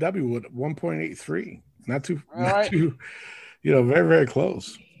AEW with 1.83. Not too, very, very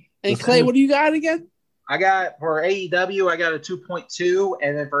close. Hey, Clay, what do you got again? I got for AEW, I got a 2.2,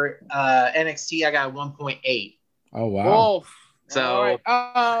 and then for NXT, I got a 1.8. Oh wow! Whoa. So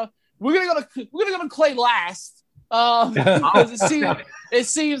we're gonna go to Clay last. Because it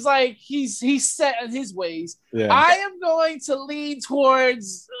seems like he's set in his ways. Yeah. I am going to lean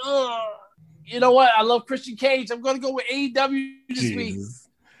towards. You know what? I love Christian Cage. I'm going to go with AEW this week.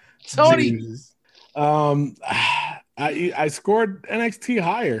 Tony. I scored NXT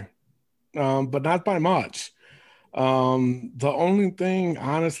higher. But not by much. The only thing,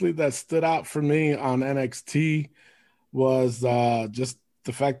 honestly, that stood out for me on NXT was just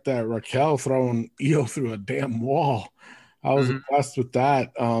the fact that Raquel throwing Io through a damn wall. I was impressed with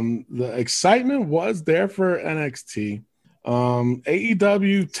that. The excitement was there for NXT.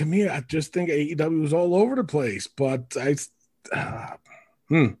 AEW, to me, I just think AEW was all over the place. But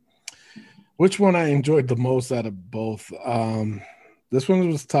which one I enjoyed the most out of both? This one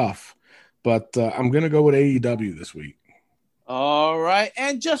was tough. But I'm going to go with AEW this week. All right.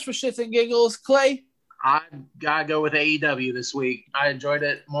 And just for shits and giggles, Clay? I got to go with AEW this week. I enjoyed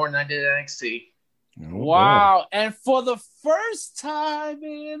it more than I did NXT. Oh, wow. Boy. And for the first time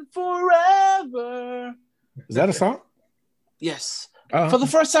in forever. Is that a song? Yes. For the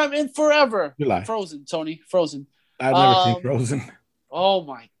first time in forever. You lie. Frozen, Tony. Frozen. I've never seen Frozen. Oh,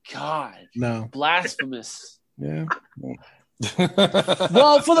 my God. No. Blasphemous. Yeah.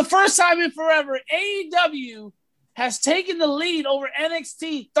 Well, for the first time in forever, AEW has taken the lead over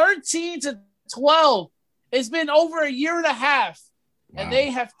NXT 13-12. It's been over a year and a half, and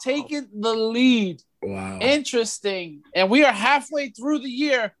they have taken the lead. Wow. Interesting. And we are halfway through the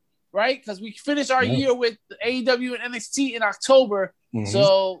year, right? Because we finished our year with AEW and NXT in October.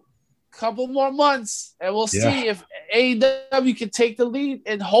 So a couple more months, and we'll see if AEW can take the lead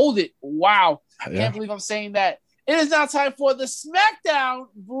and hold it. Wow. I can't believe I'm saying that. It is now time for the SmackDown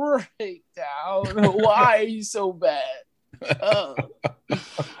breakdown. Why are you so bad?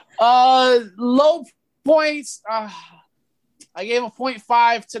 Low points. I gave a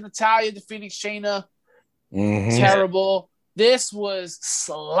 0.5 to Natalya defeating Shayna. Terrible. This was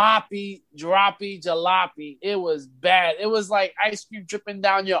sloppy, droppy, jalopy. It was bad. It was like ice cream dripping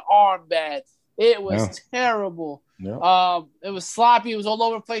down your arm bad. It was terrible. It was sloppy. It was all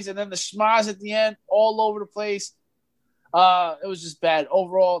over the place. And then the schmaz at the end, all over the place. It was just bad.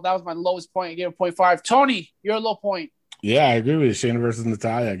 Overall, that was my lowest point. I gave it a 0.5. Tony, your low point. Yeah, I agree with you. Shayna versus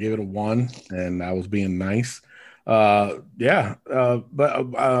Natalya. I gave it a 1, and I was being nice. But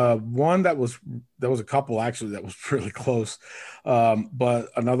one that was a couple actually that was really close. But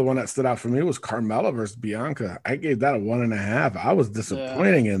another one that stood out for me was Carmella versus Bianca. I gave that a 1.5. I was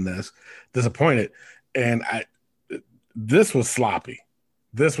disappointed, and this was sloppy.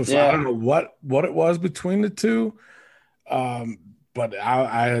 I don't know what it was between the two. But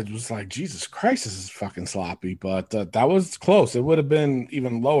I was like, Jesus Christ, this is fucking sloppy. But that was close. It would have been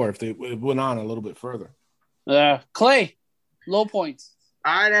even lower if it went on a little bit further. Clay, low points.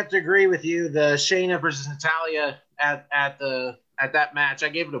 I'd have to agree with you. The Shayna versus Natalya at that match, I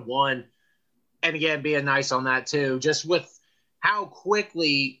gave it a 1. And again, being nice on that too, just with how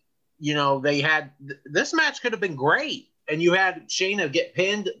quickly they had this match could have been great, and you had Shayna get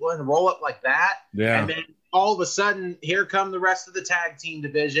pinned and roll up like that, and then all of a sudden, here come the rest of the tag team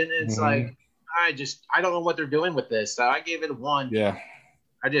division. And it's like, I don't know what they're doing with this. So I gave it a 1. Yeah.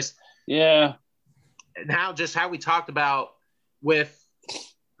 And how we talked about with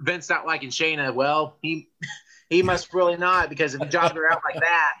Vince not liking Shayna. Well, he must really not, because if he jobbed her out like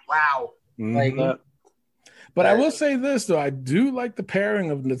that, wow. But I will say this, though. I do like the pairing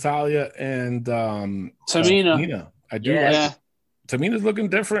of Natalya and Tamina. I do like it. Tamina's looking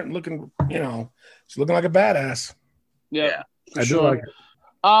different, she's looking like a badass. Yeah, I do like it.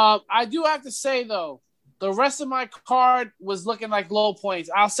 I do have to say, though, the rest of my card was looking like low points.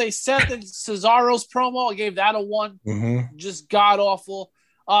 I'll say Seth and Cesaro's promo, I gave that a 1. Just god-awful.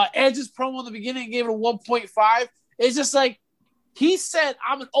 Edge's promo in the beginning, I gave it a 1.5. It's just like, he said,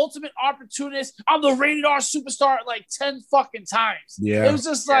 I'm an ultimate opportunist. I'm the rated R superstar like 10 fucking times. Yeah. It was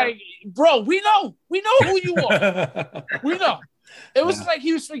just like, bro, we know who you are. We know. It was like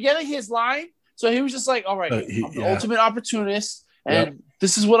he was forgetting his line. So he was just like, all right, I'm the ultimate opportunist, and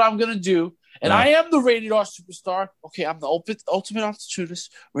this is what I'm going to do. And I am the rated R superstar. Okay, I'm the ultimate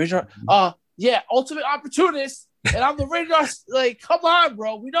opportunist. Rated R. Ultimate opportunist. And I'm the rated R. Like, come on,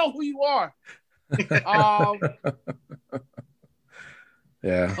 bro. We know who you are.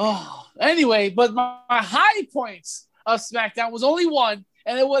 Anyway, but my high points of SmackDown was only 1.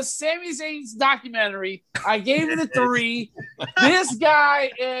 And it was Sami Zayn's documentary. I gave it a 3. This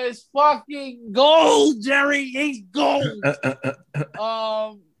guy is fucking gold, Jerry. He's gold.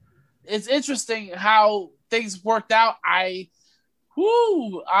 It's interesting how things worked out. I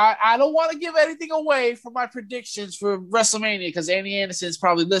don't want to give anything away for my predictions for WrestleMania, because Andy Anderson is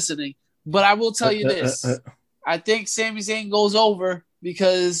probably listening. But I will tell you this. I think Sami Zayn goes over,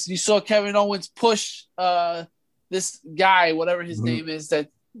 because you saw Kevin Owens push this guy, whatever his name is, that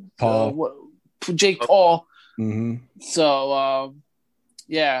Jake Paul. So,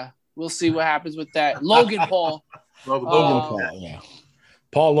 we'll see what happens with that. Logan Paul. Paul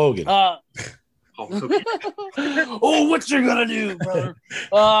Logan. What you gonna do, brother?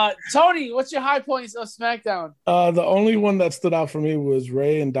 Tony, what's your high points of SmackDown? The only one that stood out for me was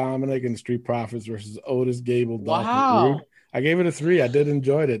Ray and Dominic and the Street Profits versus Otis, Gable, Dolph, Rude. I gave it a 3. I did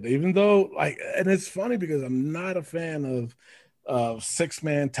enjoy it, even though and it's funny because I'm not a fan of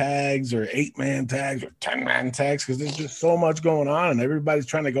 6-man tags or 8-man tags or 10-man tags, because there's just so much going on and everybody's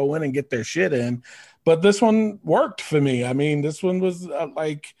trying to go in and get their shit in. But this one worked for me. I mean, this one was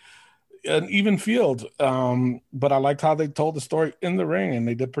like an even field. But I liked how they told the story in the ring, and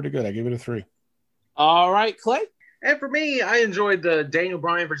they did pretty good. I gave it a 3. All right, Clay. And for me, I enjoyed the Daniel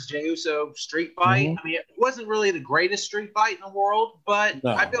Bryan versus Jey Uso street fight. I mean, it wasn't really the greatest street fight in the world, but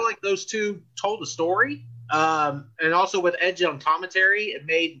I feel like those two told a story. And also with Edge on commentary, it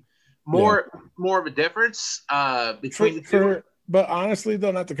made more of a difference between the two. But honestly,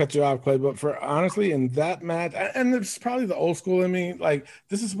 though, not to cut you off, Clay, but honestly, in that match, and it's probably the old school in me, like,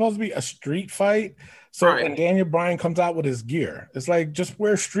 this is supposed to be a street fight. So, right. And Daniel Bryan comes out with his gear. It's like, just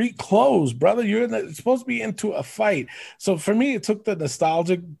wear street clothes, brother. It's supposed to be into a fight. So for me, it took the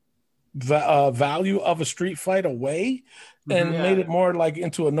nostalgic value of a street fight away and made it more like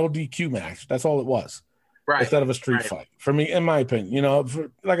into a no DQ match. That's all it was. Right. Instead of a street fight, for me, in my opinion.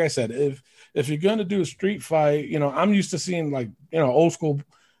 Like I said, if you're going to do a street fight, I'm used to seeing, like, old school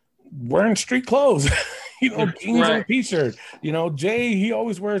wearing street clothes, jeans and a t-shirt. Jay, he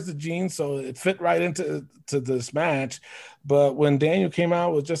always wears the jeans, so it fit right into this match. But when Daniel came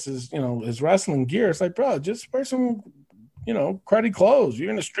out with just his wrestling gear, it's like, bro, just wear some, cruddy clothes.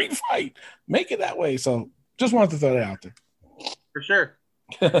 You're in a street fight. Make it that way. So just wanted to throw that out there. For sure.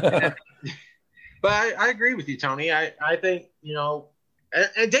 But I agree with you, Tony. I think,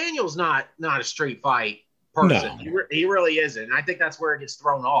 and Daniel's not a street fight person. No. He really isn't. I think that's where it gets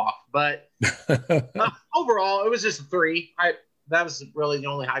thrown off. But overall, it was just a 3. That was really the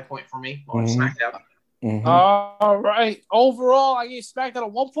only high point for me on SmackDown. Mm-hmm. All right. Overall, I gave SmackDown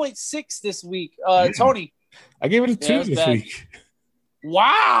a 1.6 this week. Tony? I gave it a 2 this week.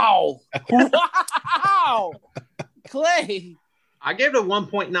 Wow. Wow. Clay? I gave it a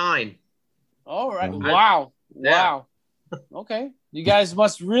 1.9. All right. Wow. Wow. Okay. You guys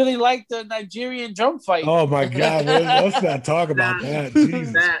must really like the Nigerian drum fight. Oh, my God. Let's not talk about that.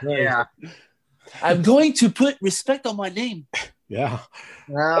 Jesus Christ. Yeah. I'm going to put respect on my name. Yeah.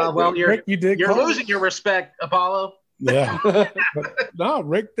 Well, you're losing your respect, Apollo. Yeah. No,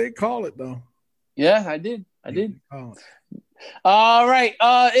 Rick did call it, though. Yeah, I did. All right.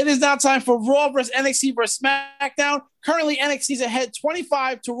 It is now time for Raw versus NXT versus SmackDown. Currently, NXT's ahead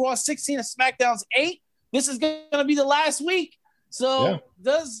 25 to Raw 16 and SmackDown's 8. This is going to be the last week. So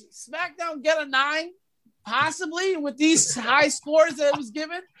does SmackDown get a 9? Possibly with these high scores that it was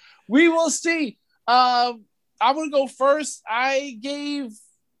given. We will see. I'm going to go first. I'll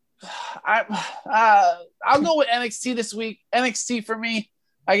go with NXT this week. NXT for me.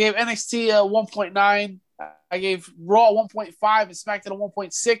 I gave NXT a 1.9. I gave Raw 1.5 and SmackDown a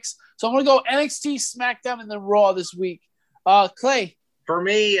 1.6. So I'm going to go NXT, SmackDown, and then Raw this week. Clay? For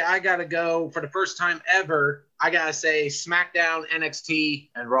me, I got to go, for the first time ever, I got to say SmackDown, NXT,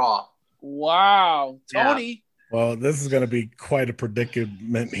 and Raw. Wow. Tony? Yeah. Well, this is going to be quite a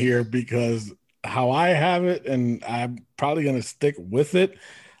predicament here because how I have it, and I'm probably going to stick with it,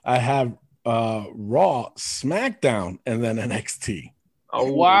 I have Raw, SmackDown, and then NXT. Oh,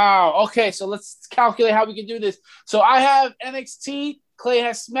 wow. Okay, so let's calculate how we can do this. So I have NXT. Clay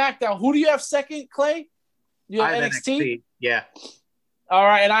has SmackDown. Who do you have second, Clay? You have NXT? Yeah. All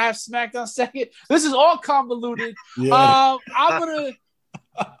right, and I have SmackDown second. This is all convoluted. Yeah.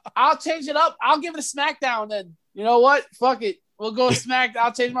 I'll change it up. I'll give it a SmackDown then. You know what? Fuck it. We'll go SmackDown.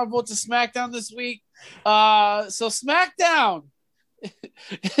 I'll change my vote to SmackDown this week. So SmackDown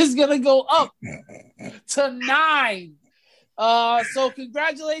is going to go up to 9. So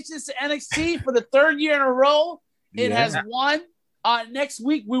congratulations to NXT for the 3rd year in a row. It has won. Next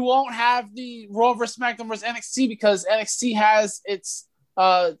week, we won't have the Raw vs. SmackDown vs. NXT because NXT has its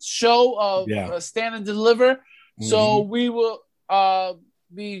show of Stand and Deliver. Mm-hmm. So we will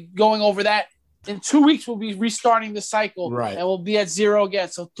be going over that. In 2 weeks, we'll be restarting the cycle, and we'll be at 0 again.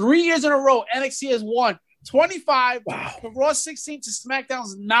 So 3 years in a row, NXT has won 25 to Raw 16 to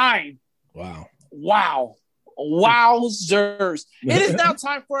SmackDown's 9. Wow. Wowzers. It is now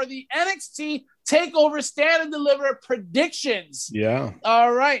time for the NXT TakeOver Stand and Deliver predictions. Yeah.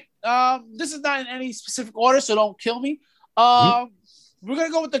 All right. This is not in any specific order, so don't kill me. We're going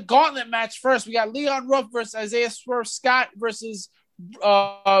to go with the gauntlet match first. We got Leon Ruff versus Isaiah Swerve Scott versus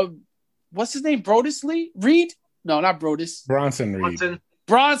what's his name? Brodus Reed? No, not Brodus. Bronson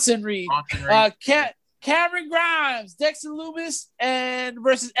Reed. Cameron Grimes, Dexter Lumis, and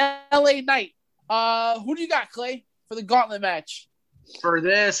versus LA Knight. Who do you got, Clay, for the gauntlet match? For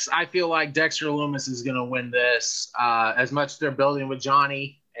this, I feel like Dexter Lumis is going to win this. As much as they're building with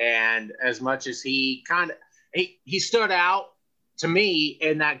Johnny, and as much as he stood out to me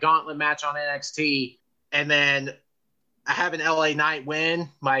in that gauntlet match on NXT, and then having LA Knight win,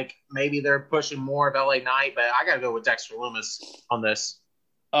 like maybe they're pushing more of LA Knight, but I got to go with Dexter Lumis on this.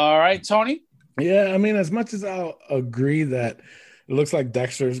 All right, Tony? Yeah, I mean, as much as I'll agree that it looks like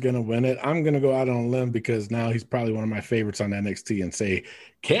Dexter is going to win it, I'm going to go out on a limb because now he's probably one of my favorites on NXT and say,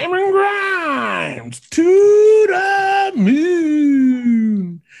 Cameron Grimes to the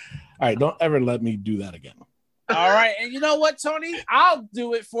moon. All right, don't ever let me do that again. All right. And you know what, Tony? I'll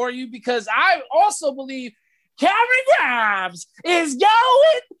do it for you because I also believe Cameron Grimes is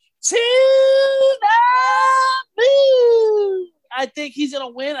going to the moon. I think he's going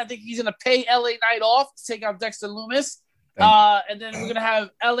to win. I think he's going to pay LA Knight off to take out Dexter Lumis. And then we're going to have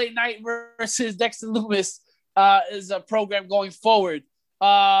LA Knight versus Dexter Lumis as a program going forward.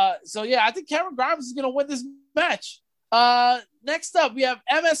 So, yeah, I think Cameron Grimes is going to win this match. Next up, we have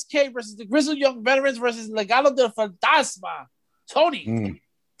MSK versus the Grizzled Young Veterans versus Legado del Fantasma. Tony.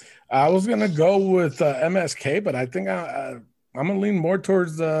 I was going to go with MSK, but I think I'm going to lean more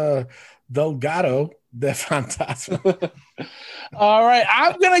towards Delgado del Fantasma. All right.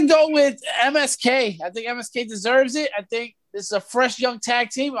 I'm going to go with MSK. I think MSK deserves it. I think this is a fresh young tag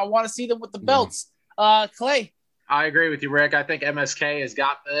team. I want to see them with the belts. Clay. I agree with you, Rick. I think MSK has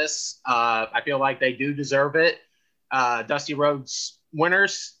got this. I feel like they do deserve it. Dusty Rhodes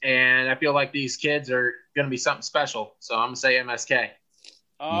winners, and I feel like these kids are going to be something special. So I'm going to say MSK.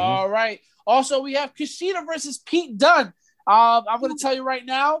 All right. Also, we have Kushida versus Pete Dunne. I'm going to tell you right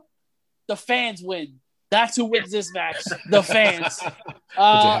now, the fans win. That's who wins this match. The fans.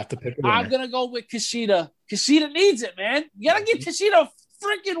 I'm going to go with Kushida. Kushida needs it, man. You got to give Kushida a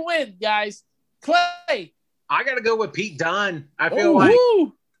freaking win, guys. Clay. I got to go with Pete Dunne. I feel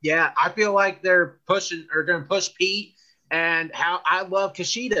I feel like they're pushing or going to push Pete, and how I love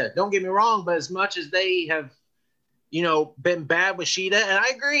Kushida. Don't get me wrong, but as much as they have, been bad with Shida, and I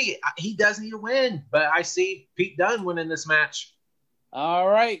agree, he does need to win, but I see Pete Dunne winning this match. All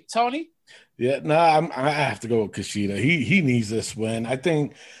right, Tony. Yeah, no, I have to go with Kushida. He needs this win. I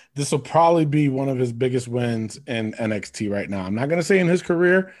think this will probably be one of his biggest wins in NXT right now. I'm not going to say in his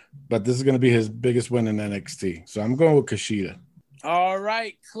career, but this is going to be his biggest win in NXT. So I'm going with Kushida. All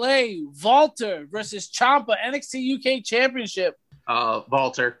right, Clay. Walter versus Ciampa, NXT UK Championship.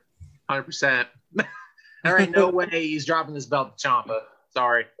 Walter, 100%. There ain't no way he's dropping this belt to Ciampa.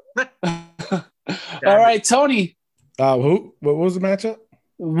 Sorry. All right, Tony. Who? What was the matchup?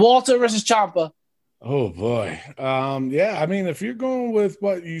 Walter versus Ciampa. Oh boy. Yeah, I mean, if you're going with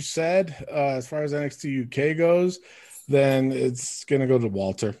what you said, as far as NXT UK goes, then it's gonna go to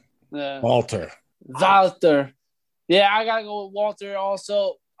Walter. Walter. Yeah, I gotta go with Walter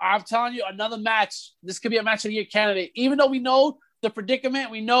also. I'm telling you, another match. This could be a match of the year candidate. Even though we know the predicament,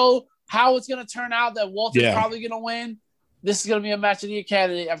 we know how it's gonna turn out, that Walter's probably gonna win. This is gonna be a match of the year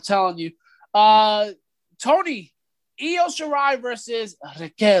candidate. I'm telling you. Tony, Io Shirai versus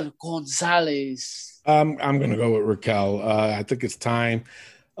Raquel Gonzalez. I'm gonna go with Raquel. I think it's time.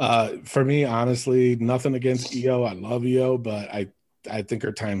 For me, honestly, nothing against Io. I love Io, but I think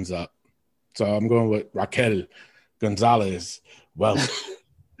her time's up. So I'm going with Raquel Gonzalez. Well,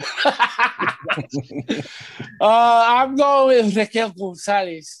 I'm going with Raquel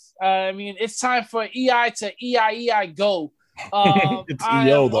Gonzalez. I mean, it's time for EI to EI go. It's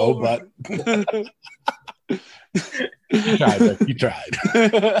EO though, but you tried.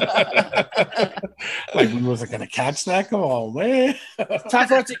 Like, we wasn't gonna catch that. Come on, man. Time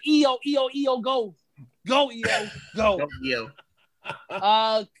for it to EO go. Go EO go. Go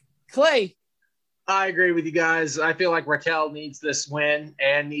EO. Clay. I agree with you guys. I feel like Raquel needs this win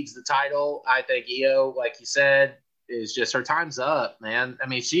and needs the title. I think Io, like you said, is just her time's up, man. I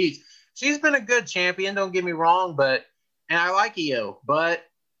mean, she's been a good champion, don't get me wrong, and I like Io, but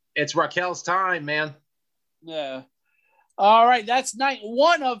it's Raquel's time, man. Yeah. All right, that's night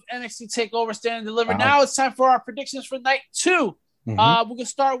 1 of NXT TakeOver Stand and Deliver. Now it's time for our predictions for night 2. We're gonna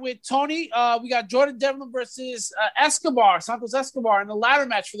start with Tony. We got Jordan Devlin versus Santos Escobar in the ladder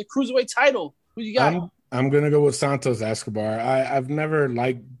match for the Cruiserweight title. Who you got? I'm gonna go with Santos Escobar. I've never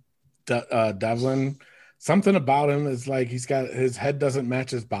liked Devlin. Something about him is like he's got his head doesn't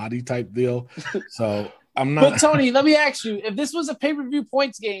match his body type deal. So I'm not. But Tony, let me ask you: if this was a pay-per-view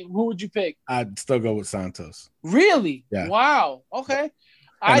points game, who would you pick? I'd still go with Santos. Really? Yeah. Wow. Okay.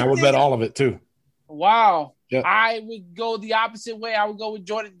 And I would bet all of it too. Wow. Yep. I would go the opposite way. I would go with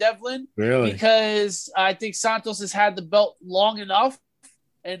Jordan Devlin. Really? Because I think Santos has had the belt long enough,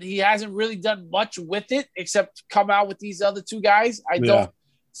 and he hasn't really done much with it except come out with these other two guys. I don't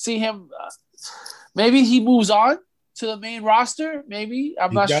see him. Maybe he moves on to the main roster. Maybe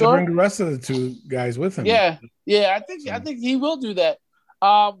I'm not sure. Bring the rest of the two guys with him. Yeah. I think he will do that.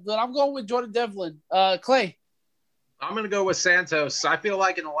 But I'm going with Jordan Devlin. Clay. I'm going to go with Santos. I feel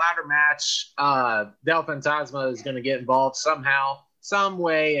like in a ladder match, Del Fantasma is going to get involved somehow, some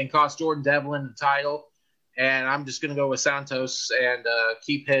way, and cost Jordan Devlin the title. And I'm just going to go with Santos and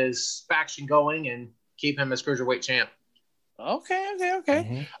keep his faction going and keep him as Cruiserweight champ.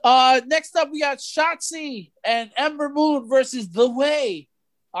 Okay. Next up, we got Shotzi and Ember Moon versus The Way.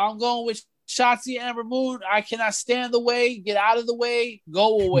 I'm going with Shotzi and Ember Moon, I cannot stand the way. Get out of the way.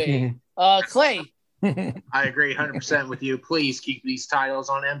 Go away. Clay. I agree 100% with you. Please keep these titles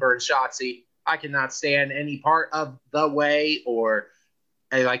on Ember and Shotzi. I cannot stand any part of the way or,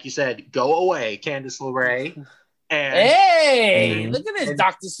 like you said, go away, Candice LeRae. Hey, look at this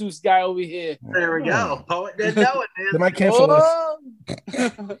Dr. Seuss guy over here. There we go. Poet didn't know it, man. They might cancel us.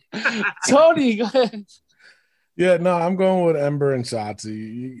 Tony, go ahead. Yeah, no, I'm going with Ember and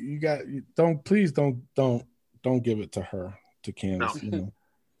Shotzi. Please don't give it to her, to Candice.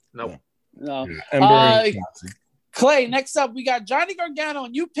 No. No. Yeah, Ember and Shotzi. Clay, next up, we got Johnny Gargano,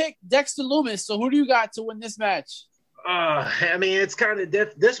 and you pick Dexter Lumis. So who do you got to win this match? I mean, it's kind of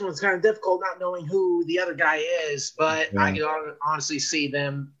this one's kind of difficult not knowing who the other guy is, but I can honestly see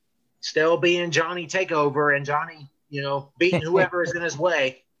them still being Johnny Takeover and Johnny, beating whoever is in his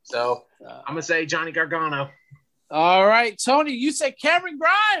way. So I'm going to say Johnny Gargano. All right, Tony, you said Cameron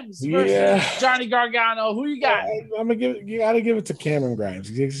Grimes versus Johnny Gargano. Who you got? You got to give it to Cameron Grimes.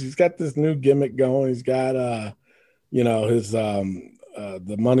 He's got this new gimmick going. He's got, his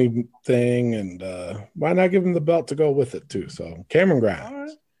the money thing, and why not give him the belt to go with it too? So Cameron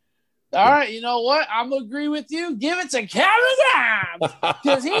Grimes. All right, you know what? I'm gonna agree with you. Give it to Cameron Grimes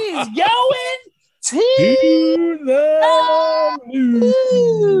because he's going to the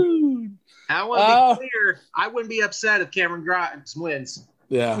moon. I want to be clear. I wouldn't be upset if Cameron Grimes wins.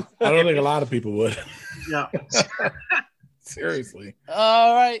 Yeah, I don't think a lot of people would. No. Seriously.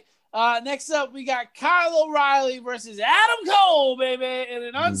 All right. Next up, we got Kyle O'Reilly versus Adam Cole, baby, in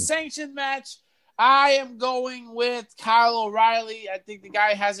an unsanctioned match. I am going with Kyle O'Reilly. I think the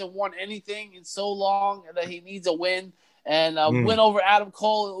guy hasn't won anything in so long that he needs a win. And a win over Adam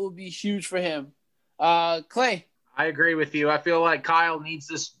Cole, it would be huge for him. Clay. I agree with you. I feel like Kyle needs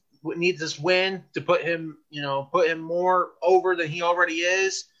this win to put him more over than he already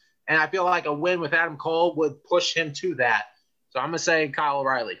is. And I feel like a win with Adam Cole would push him to that. So I'm going to say Kyle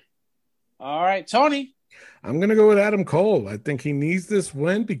O'Reilly. All right, Tony. I'm going to go with Adam Cole. I think he needs this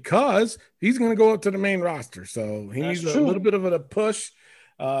win because he's going to go up to the main roster. So he needs a little bit of a push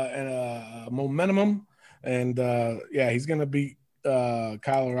and a momentum. And, he's going to beat Kyle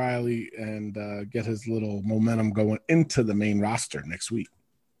O'Reilly and get his little momentum going into the main roster next week.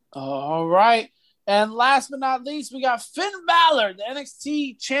 All right. And last but not least, we got Finn Balor, the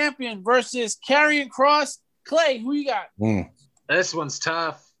NXT champion, versus Karrion Kross. Clay, who you got? This one's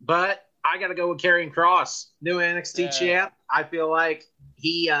tough, but I got to go with Karrion Kross, new NXT champ. I feel like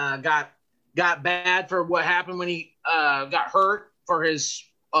he got bad for what happened when he got hurt for his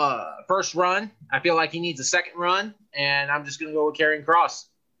first run. I feel like he needs a second run, and I'm just going to go with Karrion Kross.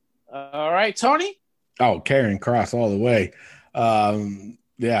 All right, Tony? Oh, Karrion Kross all the way.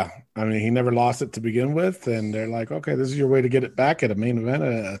 Yeah, I mean, he never lost it to begin with, and they're like, okay, this is your way to get it back at a main event,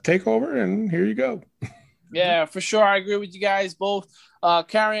 a takeover, and here you go. Yeah, for sure. I agree with you guys both.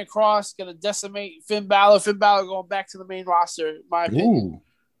 Karrion Kross going to decimate Finn Balor. Finn Balor going back to the main roster, in my opinion.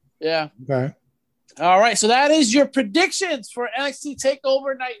 Yeah. Okay. All right, so that is your predictions for NXT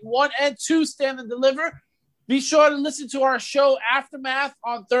TakeOver Night 1 and 2, Stand and Deliver. Be sure to listen to our show Aftermath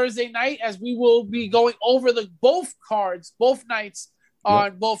on Thursday night as we will be going over both cards, both nights,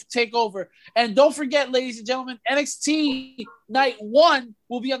 on both TakeOver. And don't forget, ladies and gentlemen, NXT Night 1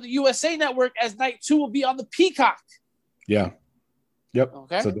 will be on the USA Network as Night 2 will be on the Peacock. Yeah. Yep.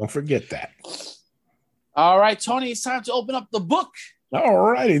 Okay. So don't forget that. All right, Tony, it's time to open up the book. All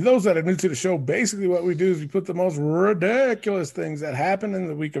righty. Those that are new to the show, basically what we do is we put the most ridiculous things that happen in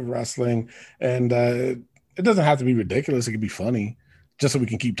the week of wrestling. And it doesn't have to be ridiculous. It can be funny just so we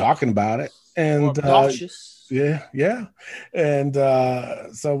can keep talking about it. And Yeah. And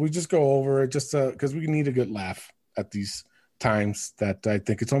so we just go over it just because we need a good laugh at these times that I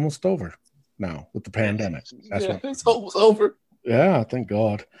think it's almost over now with the pandemic. It's almost over. Yeah, thank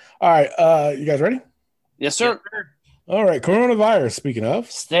God. All right. You guys ready? Yes, sir. All right. Coronavirus, speaking of.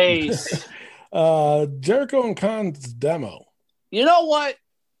 Stays. Jericho and Khan's demo. You know what?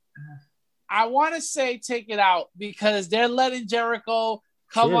 I want to say take it out because they're letting Jericho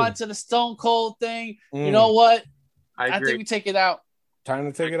come on to the Stone Cold thing. You know what? I think we take it out.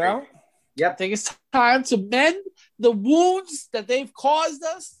 Time to take it out? Yep. I think it's time to mend the wounds that they've caused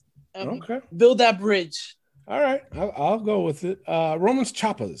us and build that bridge. All right. I'll go with it. Roman's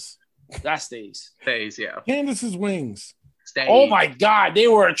choppers. That stays. Stays, yeah. Candace's wings. Stays. Oh, my God. They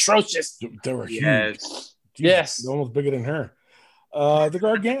were atrocious. They were huge. Yes. Almost bigger than her. The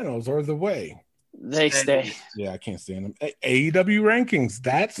Garganos or the Way. They stay. Yeah, I can't stand them. AEW rankings.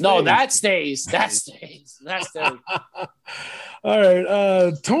 That stays. No, that stays. That stays. That stays. All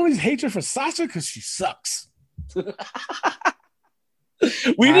right. Tony's hatred for Sasha because she sucks.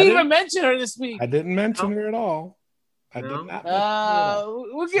 We didn't even mention her this week. I didn't mention her at all. I did not.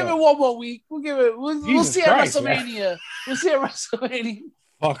 We'll give it one more week. We'll give it. We'll see Christ, at WrestleMania. Man. We'll see at WrestleMania.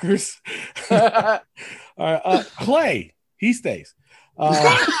 Fuckers. All right, Clay. He stays. What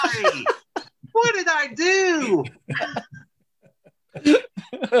did I do?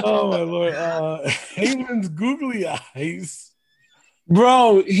 Oh my Lord. Heyman's googly eyes.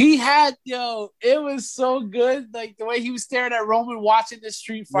 Bro, he had it was so good. Like the way he was staring at Roman watching the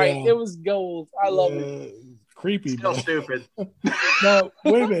street fight. Yeah. It was gold. I love it. Creepy. Still stupid. No,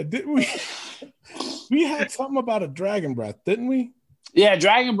 wait a minute. Didn't we had something about a dragon breath, didn't we? Yeah,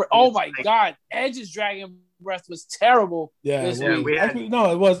 dragon breath. Oh my God. Edge's dragon breath was terrible. Yeah, actually,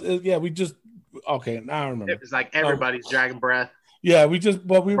 no, it was. We just okay. Now I remember. It was like everybody's dragon breath. Yeah, we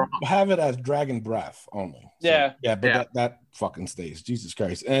have it as dragon breath only. So, but that fucking stays. Jesus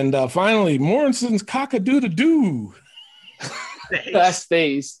Christ. And finally, Morrison's cock-a-doo-doo-doo. That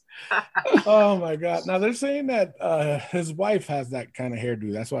stays. Oh my God. Now they're saying that his wife has that kind of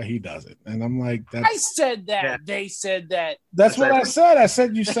hairdo. That's why he does it. And I'm like, I said that. Yeah. They said that. That's what I said. I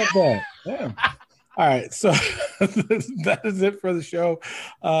said you said that. Yeah. All right. So that is it for the show.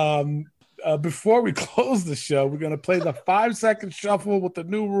 Before we close the show, we're going to play the 5-second shuffle with the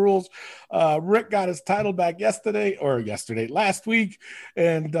new rules. Rick got his title back last week.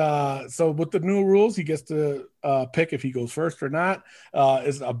 And so with the new rules, he gets to pick if he goes first or not.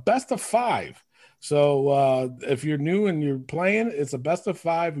 It's a best of 5. So if you're new and you're playing, it's a best of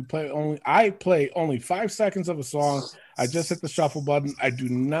 5. I play only 5 seconds of a song. I just hit the shuffle button. I do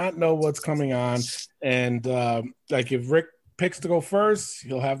not know what's coming on. And if Rick picks to go first,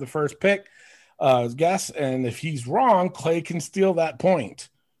 he'll have the first pick guess, and if he's wrong, Clay can steal that point.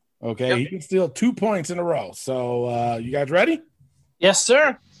 Okay, yep. He can steal 2 points in a row. So you guys ready? Yes,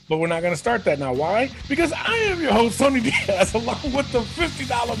 sir. But we're not going to start that now. Why? Because I am your host, Tony Diaz, along with the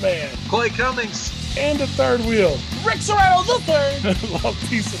 $50 man, Clay Cummings, and the third wheel, Rick Serrano the third. Love,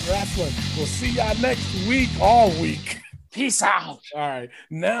 peace, and wrestling. We'll see y'all next week, all week. Peace out. All right,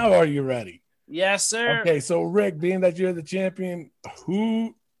 now are you ready? Yes, sir. Okay, so Rick, being that you're the champion,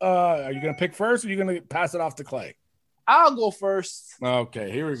 who are you going to pick first, or are you going to pass it off to Clay? I'll go first.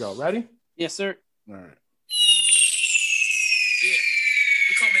 Okay, here we go. Ready? Yes, sir. All right. Yeah,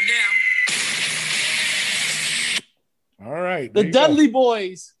 we're coming now. All right. The Dudley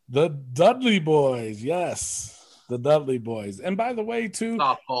Boys. The Dudley Boys, yes. The Dudley Boys. And by the way, too.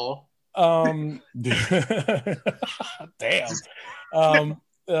 Softball. Damn.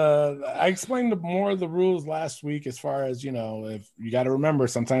 I explained more of the rules last week as far as, if you got to remember,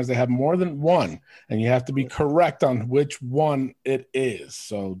 sometimes they have more than one and you have to be correct on which one it is.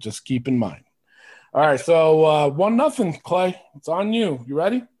 So just keep in mind. All right. So 1-0, Clay. It's on you. You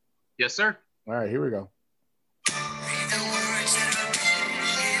ready? Yes, sir. All right. Here we go.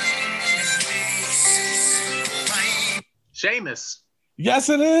 Sheamus. Yes,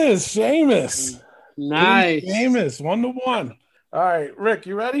 it is. Sheamus. Nice. Sheamus. 1-1. All right, Rick,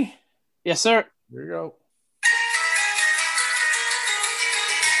 you ready? Yes, sir. Here you go.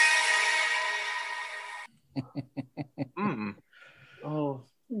 Oh.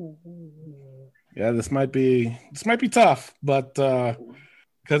 Yeah, this might be tough, but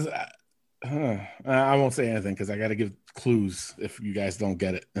because I won't say anything because I got to give clues if you guys don't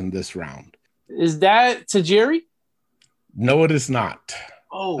get it in this round. Is that Tajiri? No, it is not.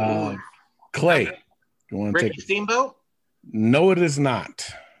 Oh, Clay, you want to take Steamboat? No, it is not.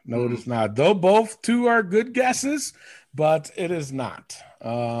 No, it is not. Though both two are good guesses, but it is not.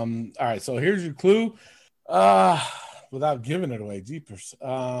 All right, so here's your clue. Without giving it away, jeepers.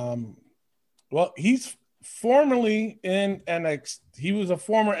 Well, he's formerly in NXT. He was a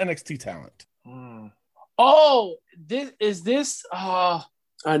former NXT talent. Oh, this.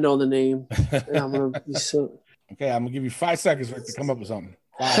 I know the name. I'm gonna be so. Okay, I'm gonna give you 5 seconds to come up with something.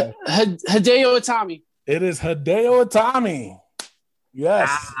 5. Hideo Itami. It is Hideo Itami.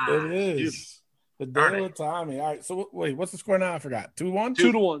 Yes, it is. Hideo Itami. All right. So wait, what's the score now? I forgot. 2-1?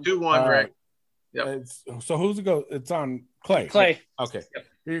 2-1. 2-1, right. Yep. So who's it go? It's on Clay. Clay. Okay. Yep.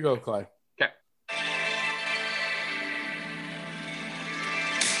 Here you go, Clay. Okay.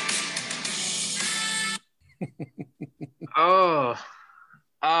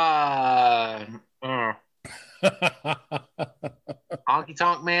 Honky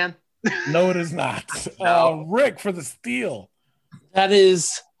Tonk Man. No, it is not. No. Rick for the steal. That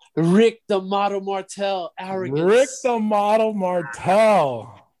is Rick the Model Martel. Arrogance. Rick the Model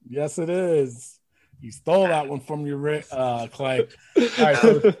Martel. Yes, it is. You stole that one from your Rick, Clay. All right,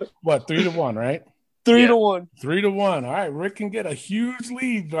 so what? 3-1, right? 3-1. 3-1. All right, Rick can get a huge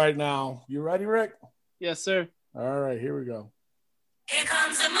lead right now. You ready, Rick? Yes, sir. All right, here we go. Here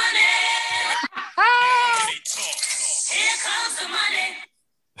comes the money. Here comes the money.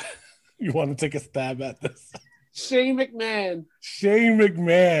 You want to take a stab at this? Shane McMahon. Shane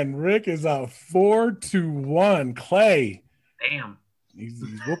McMahon. Rick is up 4-1. Clay. Damn. He's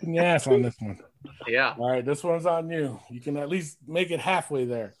whooping your ass on this one. Yeah. All right, this one's on you. You can at least make it halfway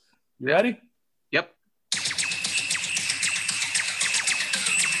there. You ready? Yep.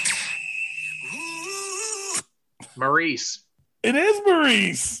 Maurice. It is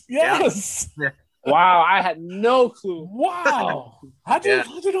Maurice. Yes. Yeah. Wow, I had no clue. Wow. How'd you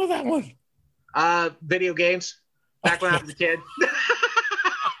know that one? Video games. Back when I was a kid.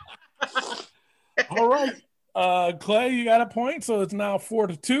 All right. Clay, you got a point, so it's now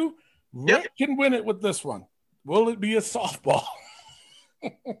 4-2. Rick can win it with this one. Will it be a softball?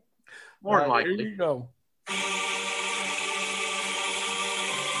 More than likely. Here you go.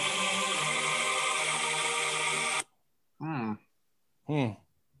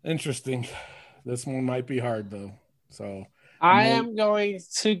 Interesting. This one might be hard though. So I am going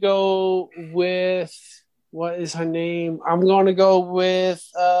to go with, what is her name? I'm going to go with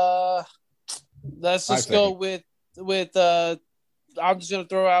let's just go with I'm just going to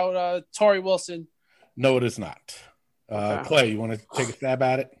throw out Tori Wilson. No, it is not. Clay, you want to take a stab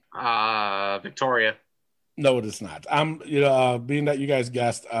at it? Victoria. No, it is not. I'm being that you guys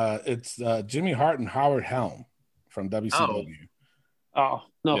guessed, it's Jimmy Hart and Howard Helm from WCW. Oh,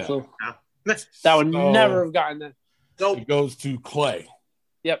 no clue. No. That would never have gotten that. Nope. It goes to Clay.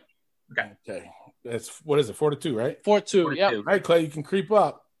 Yep. Okay. That's what is it? 4-2, right? 4-2. Yep. All right, Clay, you can creep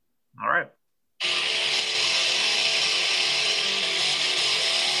up. All right.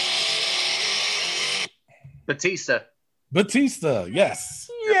 Batista, yes.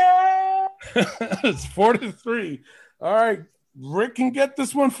 Yeah. It's 4-3. All right. Rick can get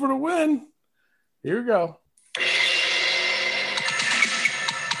this one for the win. Here we go.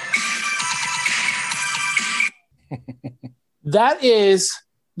 That is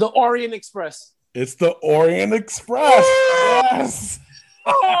the Orient Express. It's the Orient Express. Yes.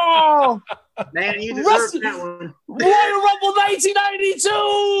 Oh, man, you deserve that one. Royal Rumble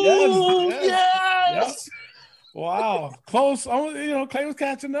 1992. Yes. Wow. Close. Clay was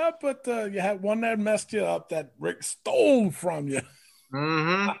catching up, but you had one that messed you up that Rick stole from you.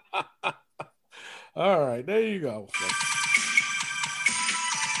 Mm-hmm. All right. There you go.